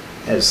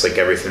just like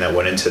everything that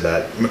went into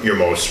that, your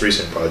most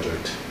recent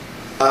project.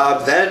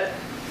 That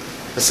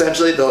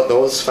essentially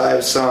those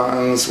 5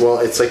 songs. Well,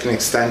 it's like an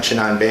extension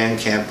on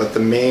Bandcamp, but the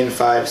main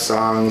 5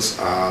 songs.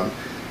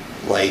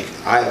 Like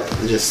I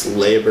just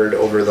labored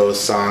over those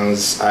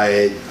songs.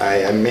 I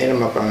made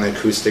them up on the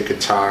acoustic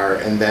guitar,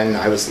 and then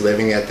I was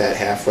living at that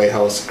halfway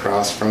house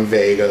across from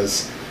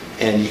Vegas,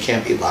 and you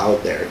can't be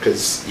loud there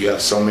because you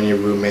have so many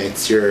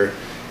roommates. You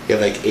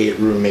have like 8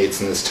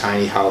 roommates in this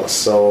tiny house.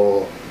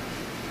 So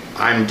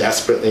I'm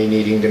desperately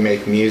needing to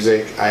make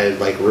music. I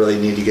like really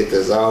need to get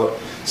this out.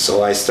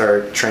 So I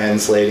start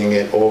translating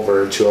it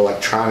over to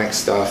electronic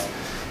stuff.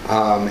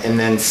 And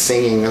then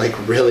singing like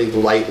really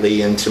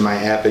lightly into my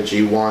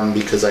Apogee 1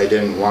 because I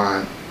didn't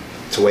want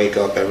to wake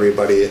up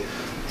everybody,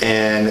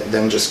 and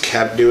then just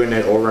kept doing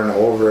it over and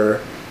over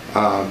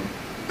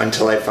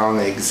until I found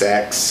the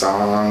exact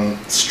song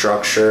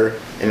structure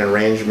and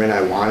arrangement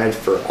I wanted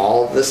for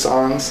all of the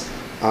songs.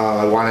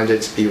 I wanted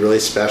it to be really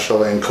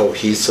special and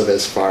cohesive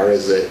as far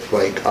as it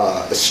like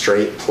a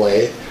straight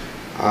play.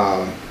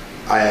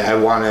 I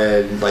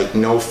wanted like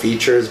no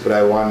features, but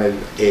I wanted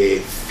a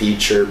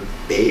feature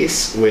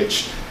bass,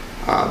 which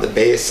the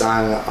bass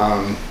on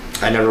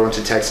I Never Went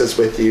to Texas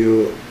With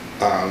You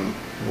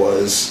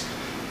was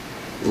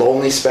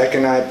Lonely Speck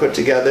and I put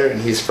together,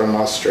 and he's from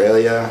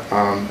Australia.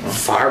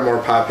 Far more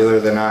popular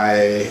than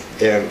I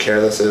am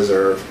CRLSS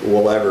or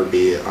will ever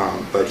be,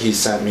 but he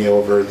sent me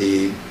over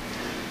the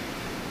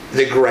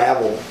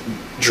gravel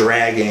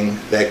dragging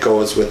that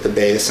goes with the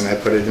bass, and I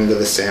put it into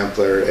the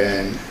sampler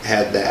and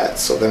had that.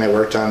 So then I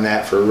worked on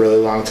that for a really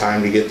long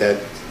time to get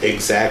that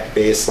exact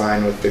bass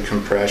line with the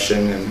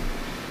compression, and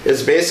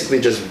it's basically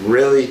just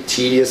really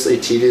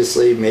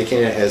tediously making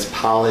it as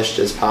polished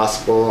as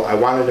possible. I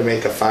wanted to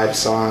make a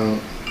 5-song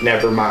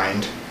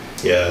Nevermind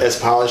as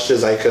polished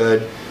as I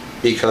could,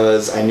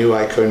 because I knew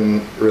I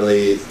couldn't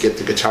really get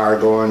the guitar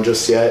going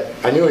just yet.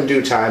 I knew in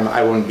due time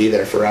I wouldn't be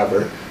there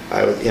forever.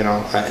 I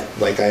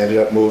ended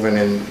up moving,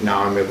 and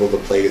now I'm able to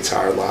play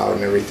guitar loud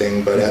and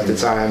everything. But at the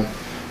time,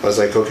 I was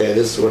like, okay,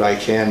 this is what I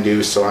can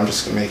do, so I'm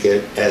just gonna make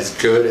it as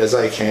good as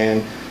I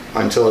can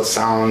until it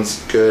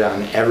sounds good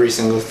on every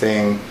single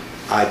thing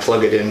I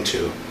plug it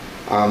into.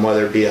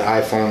 Whether it be an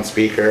iPhone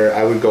speaker,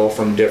 I would go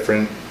from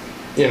different,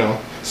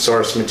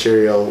 source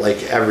material,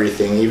 like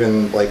everything,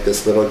 even like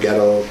this little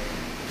ghetto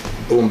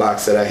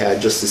boombox that I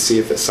had, just to see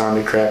if it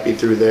sounded crappy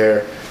through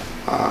there,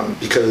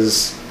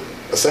 because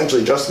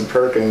essentially Justin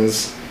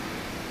Perkins,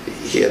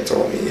 he had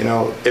told me,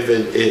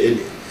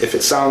 if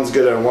it sounds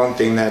good on one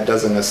thing, that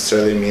doesn't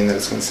necessarily mean that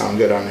it's going to sound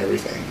good on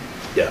everything.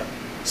 Yeah.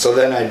 So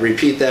then I'd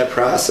repeat that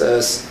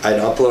process. I'd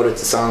upload it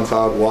to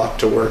SoundCloud, walk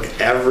to work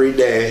every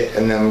day,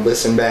 and then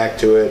listen back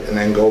to it, and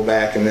then go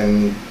back, and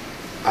then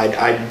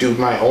I'd do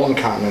my own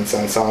comments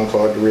on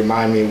SoundCloud to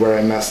remind me where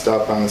I messed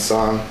up on the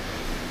song.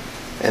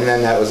 And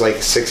then that was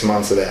like 6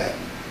 months of that,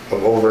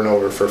 of over and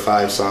over for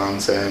 5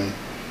 songs. And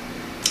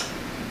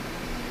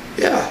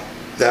yeah,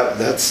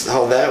 that's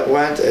how that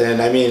went.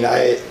 And I mean,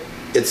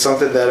 it's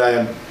something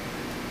that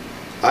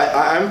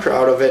I'm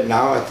proud of it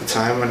now. At the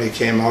time when it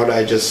came out,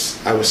 I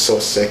was so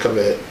sick of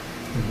it,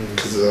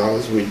 because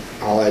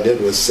all I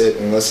did was sit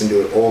and listen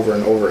to it over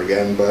and over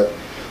again. But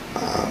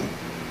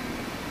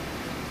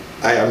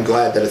I'm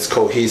glad that it's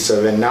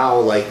cohesive, and now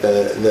like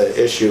the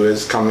issue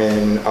is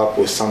coming up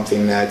with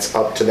something that's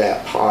up to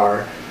that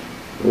par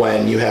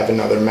when you have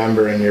another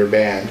member in your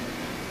band.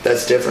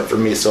 That's different for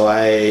me, so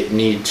I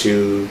need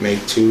to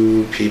make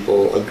 2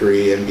 people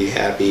agree and be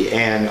happy,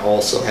 and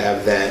also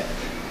have that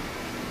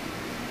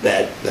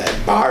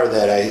bar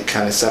that I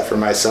kind of set for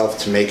myself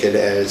to make it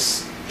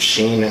as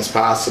sheen as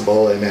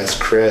possible and as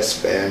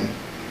crisp, and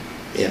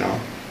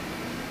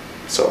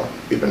so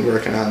we've been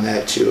working on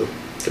that too.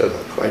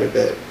 Quite a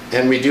bit.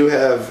 And we do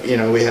have,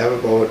 we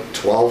have about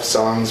 12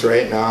 songs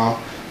right now.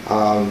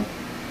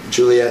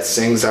 Juliet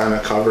sings on a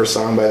cover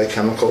song by the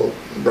Chemical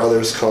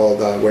Brothers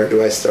called Where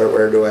Do I Start,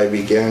 Where Do I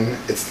Begin?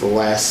 It's the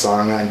last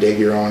song on Dig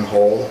Your Own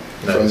Hole.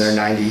 Nice. From their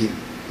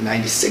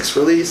 96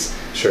 release.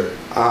 Sure.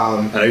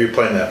 I know you're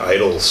playing that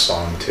Idols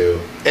song too.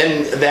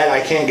 And that,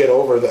 I can't get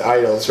over the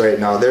Idols right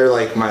now. They're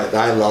like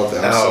I love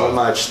them so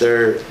much.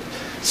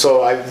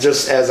 So I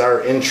just, as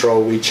our intro,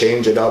 we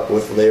change it up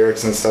with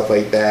lyrics and stuff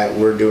like that.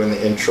 We're doing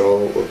the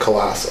intro with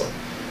Colossal.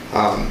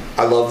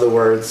 I love the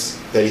words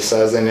that he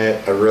says in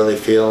it. I really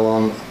feel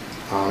them.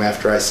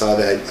 after I saw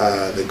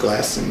that the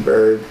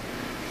Glastonbury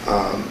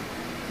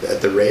at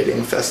the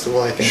Rating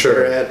Festival, I think Sure.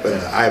 they're at.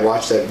 But I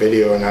watched that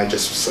video and I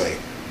just was like,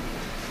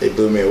 they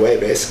blew me away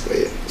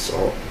basically.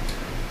 So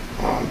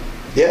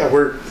yeah,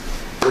 we're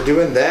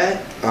doing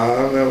that,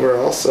 and we're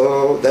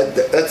also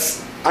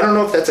that's I don't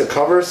know if that's a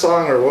cover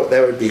song or what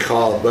that would be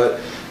called, but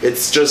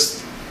it's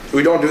just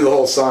we don't do the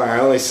whole song. I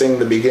only sing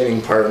the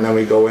beginning part and then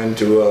we go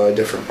into a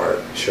different part.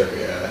 Sure,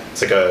 yeah.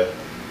 It's a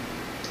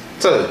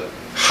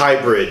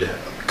hybrid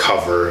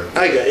cover.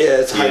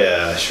 It's hybrid.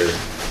 Yeah, sure.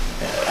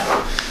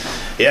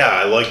 Yeah,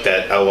 I like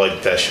that. I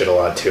like that shit a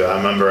lot too. I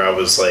remember I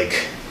was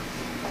like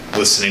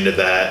listening to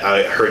that.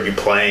 I heard you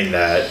playing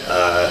that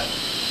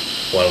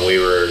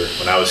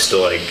when I was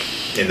still like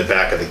in the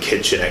back of the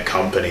kitchen at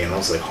company, and I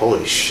was like,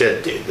 holy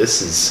shit, dude,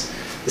 this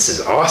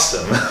is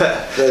awesome.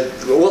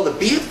 The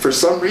beat for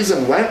some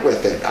reason went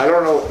with it. I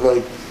don't know,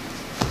 like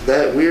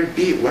that weird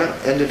beat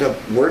ended up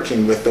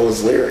working with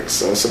those lyrics.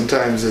 So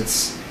sometimes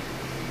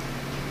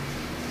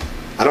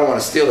I don't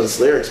want to steal his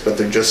lyrics, but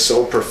they're just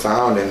so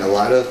profound, and a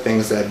lot of the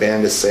things that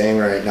band is saying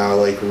right now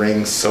like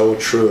ring so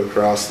true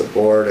across the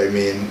board. I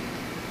mean,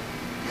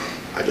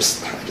 I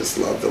just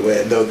love the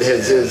way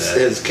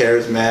his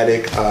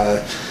charismatic.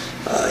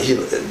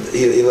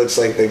 He looks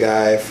like the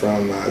guy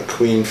from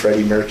Queen,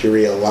 Freddie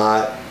Mercury, a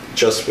lot,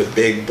 just with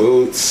big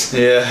boots.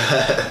 Yeah.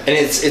 And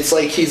it's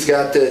like he's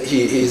got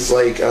he's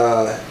like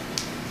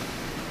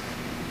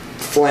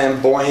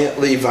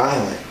flamboyantly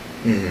violent.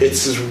 Mm-hmm.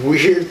 It's this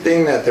weird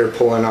thing that they're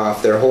pulling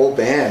off. Their whole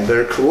band,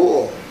 they're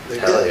cool.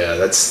 Hell yeah,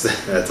 that's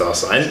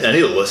awesome. I need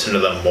to listen to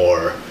them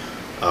more.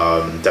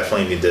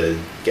 Definitely need to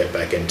get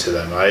back into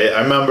them. I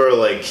remember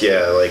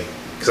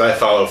because I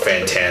follow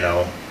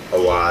Fantano a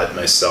lot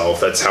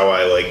myself. That's how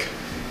I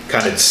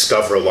kind of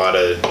discover a lot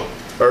of,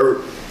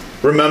 or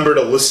remember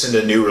to listen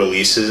to new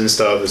releases and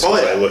stuff.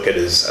 I look at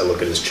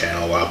his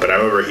channel a lot. But I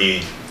remember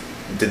he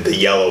did the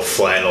yellow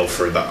flannel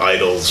for the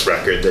Idols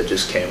record that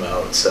just came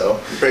out.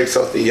 So breaks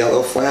out the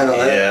yellow flannel.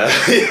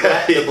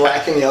 The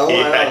black and yellow.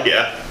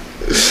 Yeah.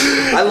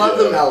 I love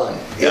the melon.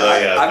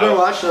 I've been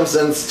watching him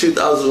since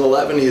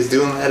 2011. He's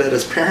doing that at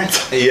his parents'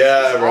 house.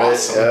 Yeah, right.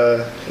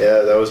 Awesome.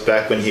 Yeah, that was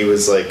back when he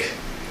was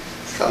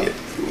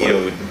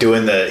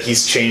doing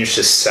he's changed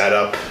his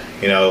setup.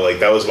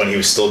 That was when he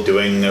was still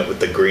doing it with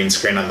the green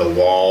screen on the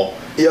wall.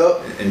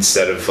 Yep.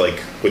 Instead of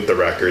with the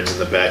records in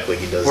the back like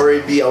he does. Or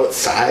he'd be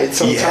outside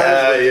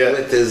sometimes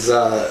with his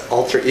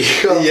alter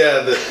ego.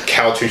 Yeah, the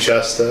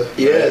Caltruchesta.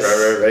 Yes.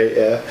 Right.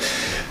 Yeah.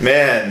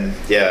 Man,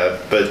 yeah.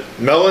 But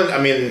Melon, I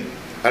mean,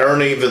 I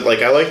don't even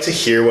I like to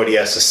hear what he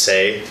has to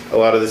say a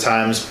lot of the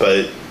times,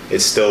 but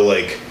it's still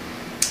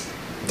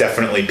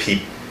definitely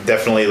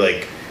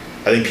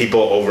I think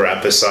people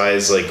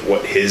overemphasize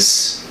what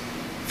his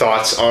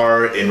thoughts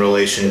are in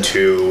relation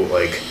to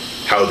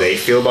how they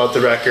feel about the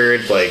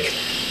record.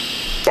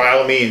 By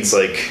all means,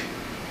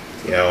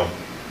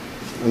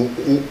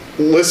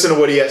 listen to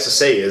what he has to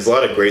say. He has a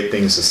lot of great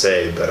things to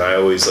say, but I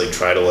always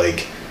try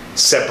to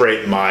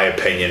separate my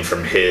opinion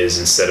from his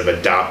instead of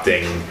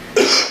adopting.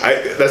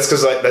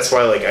 That's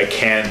why I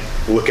can't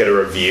look at a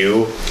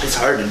review. It's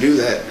hard to do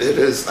that. It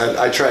is.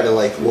 I try to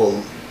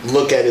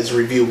look at his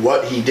review,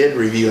 what he did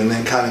review, and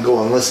then kind of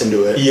go and listen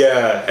to it.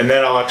 Yeah, and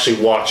then I'll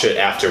actually watch it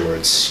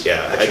afterwards.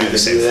 Yeah, I do the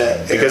same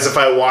thing. Because if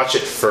I watch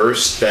it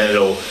first, then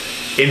it'll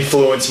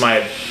influence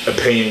my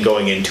opinion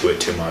going into it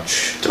too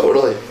much.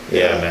 Totally.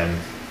 Yeah, man.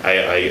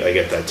 I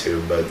get that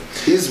too, but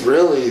he's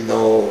really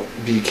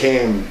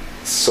became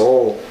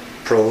so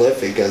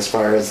prolific as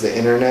far as the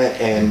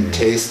internet and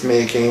taste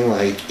making.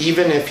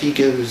 Even if he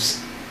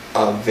gives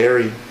a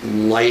very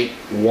light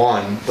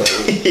one, but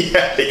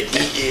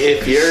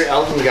if your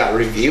album got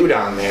reviewed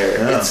on there,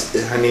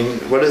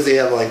 what does he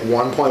have,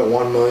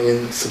 1.1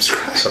 million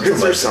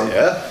subscribers or something?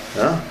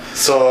 Yeah.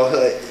 So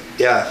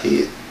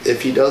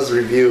if he does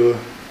review,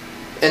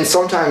 and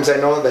sometimes I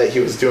know that he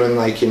was doing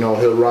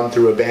he'll run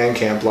through a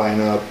Bandcamp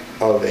lineup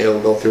he'll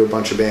go through a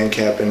bunch of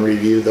Bandcamp and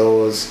review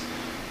those,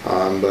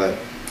 but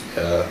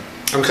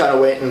I'm kind of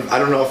waiting. I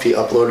don't know if he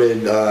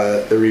uploaded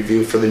the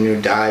review for the new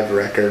Dive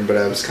record, but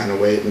I was kind of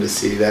waiting to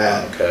see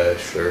that. Okay,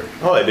 sure.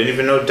 Oh, I didn't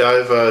even know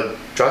Dive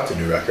dropped a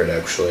new record,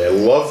 actually. I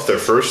love their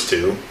first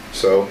two,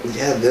 so...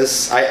 Yeah,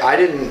 I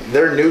didn't...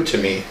 They're new to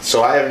me,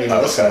 so I haven't even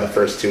listened to the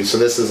first two, so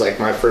this is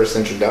my first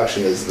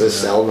introduction is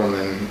this album,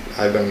 and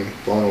I've been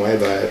blown away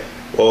by it.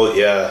 Well,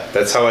 yeah,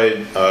 that's how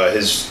I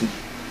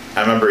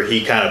remember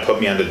he kind of put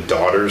me onto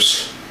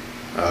Daughters,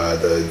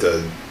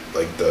 the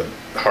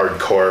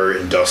hardcore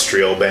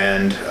industrial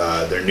band.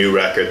 Their new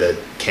record that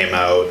came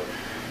out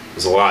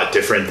was a lot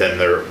different than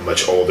their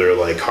much older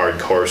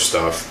hardcore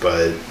stuff,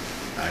 but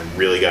I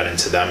really got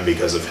into them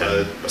because of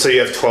him. So you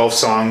have 12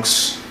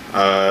 songs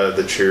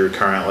that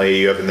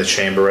you have in the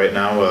chamber right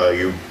now. Are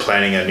you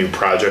planning a new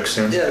project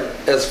soon? Yeah,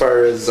 as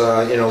far as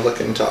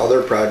looking to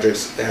other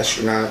projects,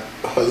 Astronaut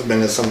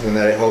Husband is something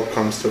that I hope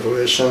comes to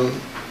fruition.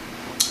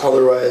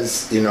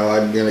 Otherwise,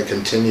 I'm going to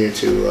continue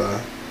to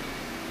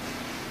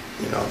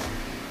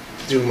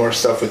do more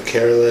stuff with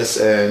CRLSS,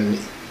 and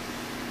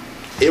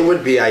it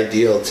would be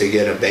ideal to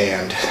get a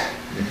band.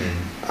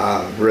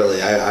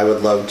 Really, I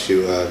would love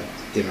to,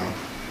 you know,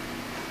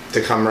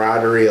 the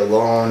camaraderie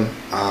alone,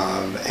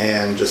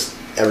 and just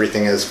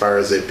everything as far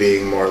as it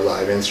being more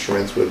live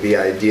instruments would be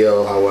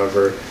ideal.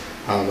 However,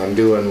 I'm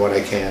doing what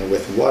I can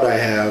with what I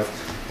have,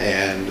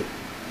 and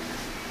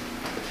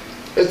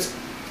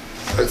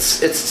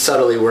it's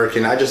subtly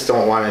working. I just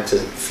don't want it to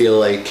feel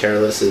like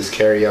CRLSS's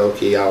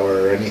karaoke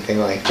hour or anything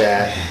like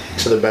that,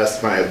 to the best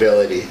of my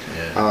ability.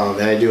 Yeah.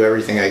 And I do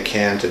everything I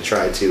can to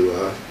try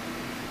to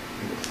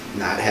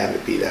not have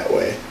it be that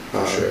way.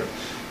 Sure.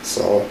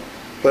 So,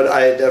 but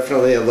I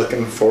definitely am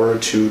looking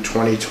forward to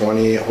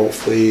 2020.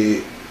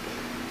 Hopefully,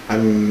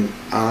 I'm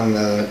on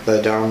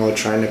the download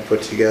trying to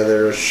put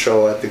together a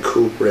show at the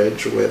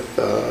Cooperage with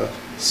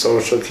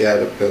Social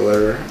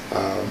Caterpillar,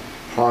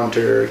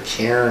 Haunter,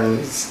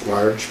 Karen's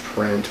Large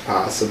Print,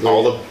 possibly.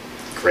 All the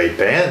great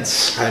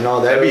bands. I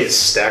know that'd be a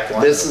stacked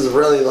lineup. This is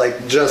really like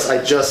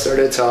I just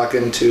started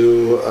talking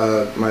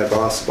to my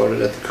boss about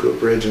it at the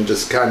Cooperage and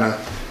just kind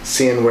of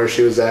seeing where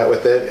she was at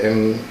with it,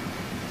 and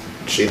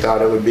she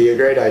thought it would be a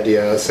great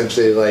idea.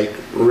 Essentially, like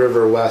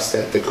River West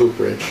at the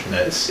Cooperage.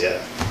 Nice,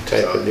 yeah.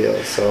 Type of deal.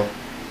 So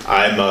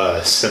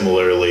I'm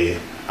similarly.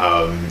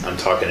 I'm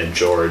talking to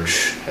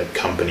George at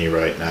Company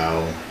right now,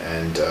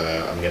 and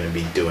I'm going to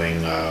be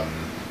doing.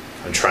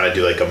 I'm trying to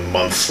do like a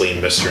monthly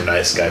Mr.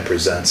 Nice Guy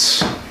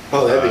Presents.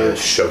 Oh, that'd be a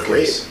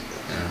showcase.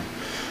 Yeah.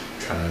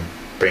 Trying to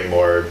bring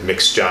more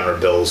mixed genre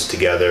bills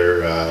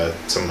together.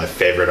 Some of my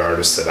favorite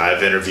artists that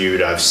I've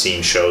interviewed, I've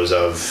seen shows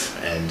of,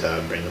 and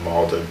bring them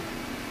all to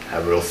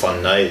have a real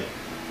fun night.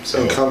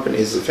 So and Company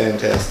is a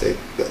fantastic.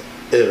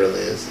 It really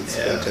is. It's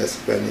a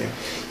fantastic venue.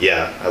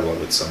 Yeah, I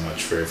love it so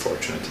much. Very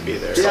fortunate to be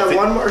there. Yeah,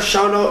 one more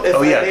shout out if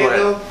I may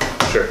go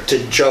ahead. Sure.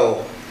 To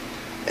Joe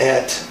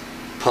at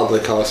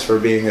Public House for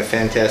being a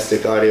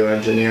fantastic audio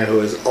engineer who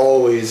is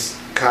always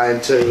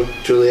kind to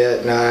Juliet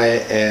and I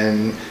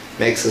and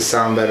makes us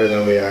sound better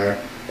than we are,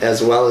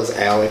 as well as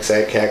Alex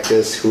at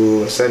Cactus,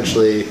 who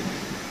essentially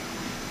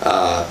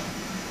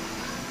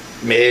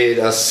made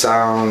us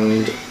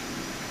sound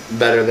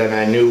better than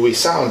I knew we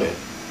sounded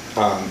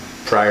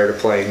prior to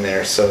playing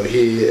there. So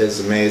he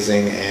is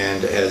amazing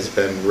and has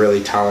been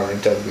really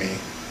tolerant of me.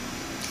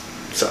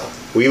 So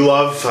we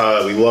love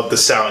the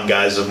sound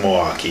guys of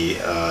Milwaukee.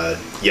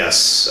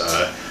 Yes,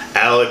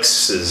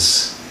 Alex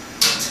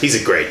he's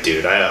a great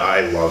dude.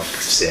 I love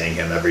seeing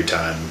him every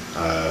time.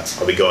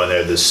 I'll be going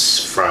there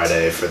this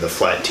Friday for the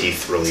Flat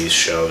Teeth release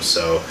show,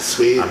 so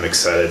sweet. I'm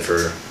excited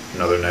for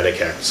another night at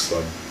Cactus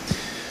Club.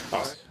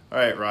 Awesome. All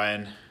right,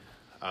 Ryan.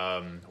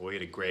 We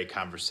had a great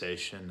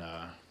conversation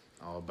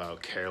all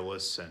about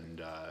Careless and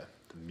the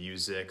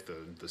music,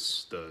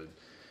 the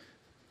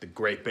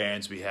great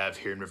bands we have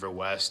here in River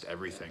West,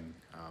 everything.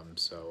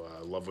 So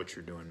love what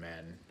you're doing,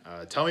 man.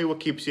 Tell me what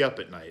keeps you up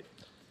at night.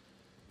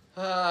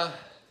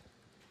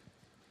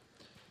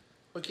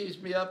 What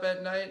keeps me up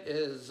at night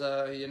is,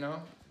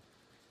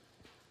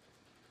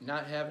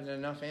 not having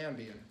enough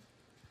Ambien.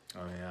 Oh,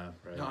 yeah,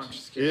 right. No, I'm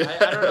just kidding.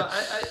 I don't know.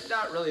 I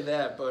not really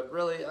that, but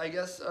really, I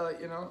guess,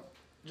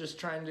 just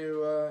trying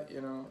to,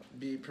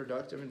 be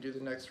productive and do the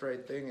next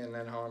right thing, and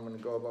then how I'm going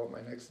to go about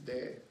my next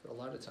day a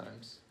lot of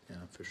times. Yeah,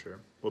 for sure.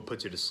 What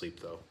puts you to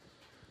sleep, though?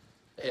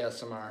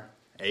 ASMR.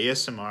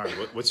 ASMR.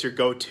 What's your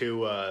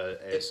go-to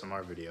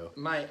ASMR video?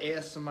 My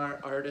ASMR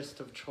artist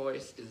of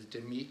choice is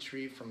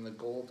Dimitri from the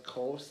Gold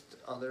Coast,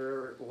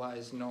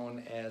 otherwise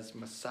known as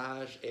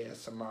Massage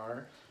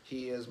ASMR.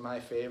 He is my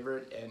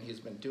favorite, and he's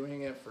been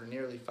doing it for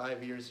nearly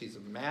 5 years. He's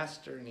a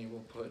master, and he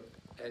will put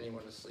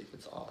anyone to sleep.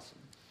 It's awesome.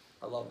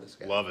 I love this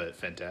guy. Love it.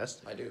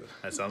 Fantastic. I do.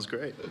 That sounds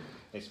great.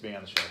 Thanks for being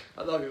on the show.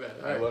 I love you, man.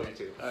 I love you,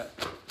 too. All right.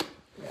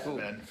 Yeah, cool.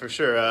 Man, for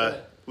sure.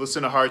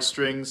 Listen to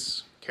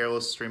Heartstrings,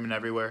 Careless, streaming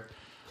everywhere.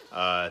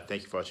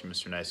 Thank you for watching,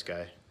 Mr. Nice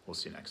Guy. We'll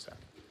see you next time.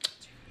 2,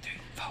 3,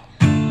 4.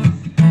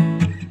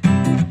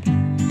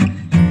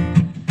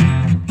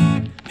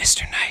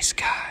 Mr. Nice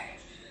Guy.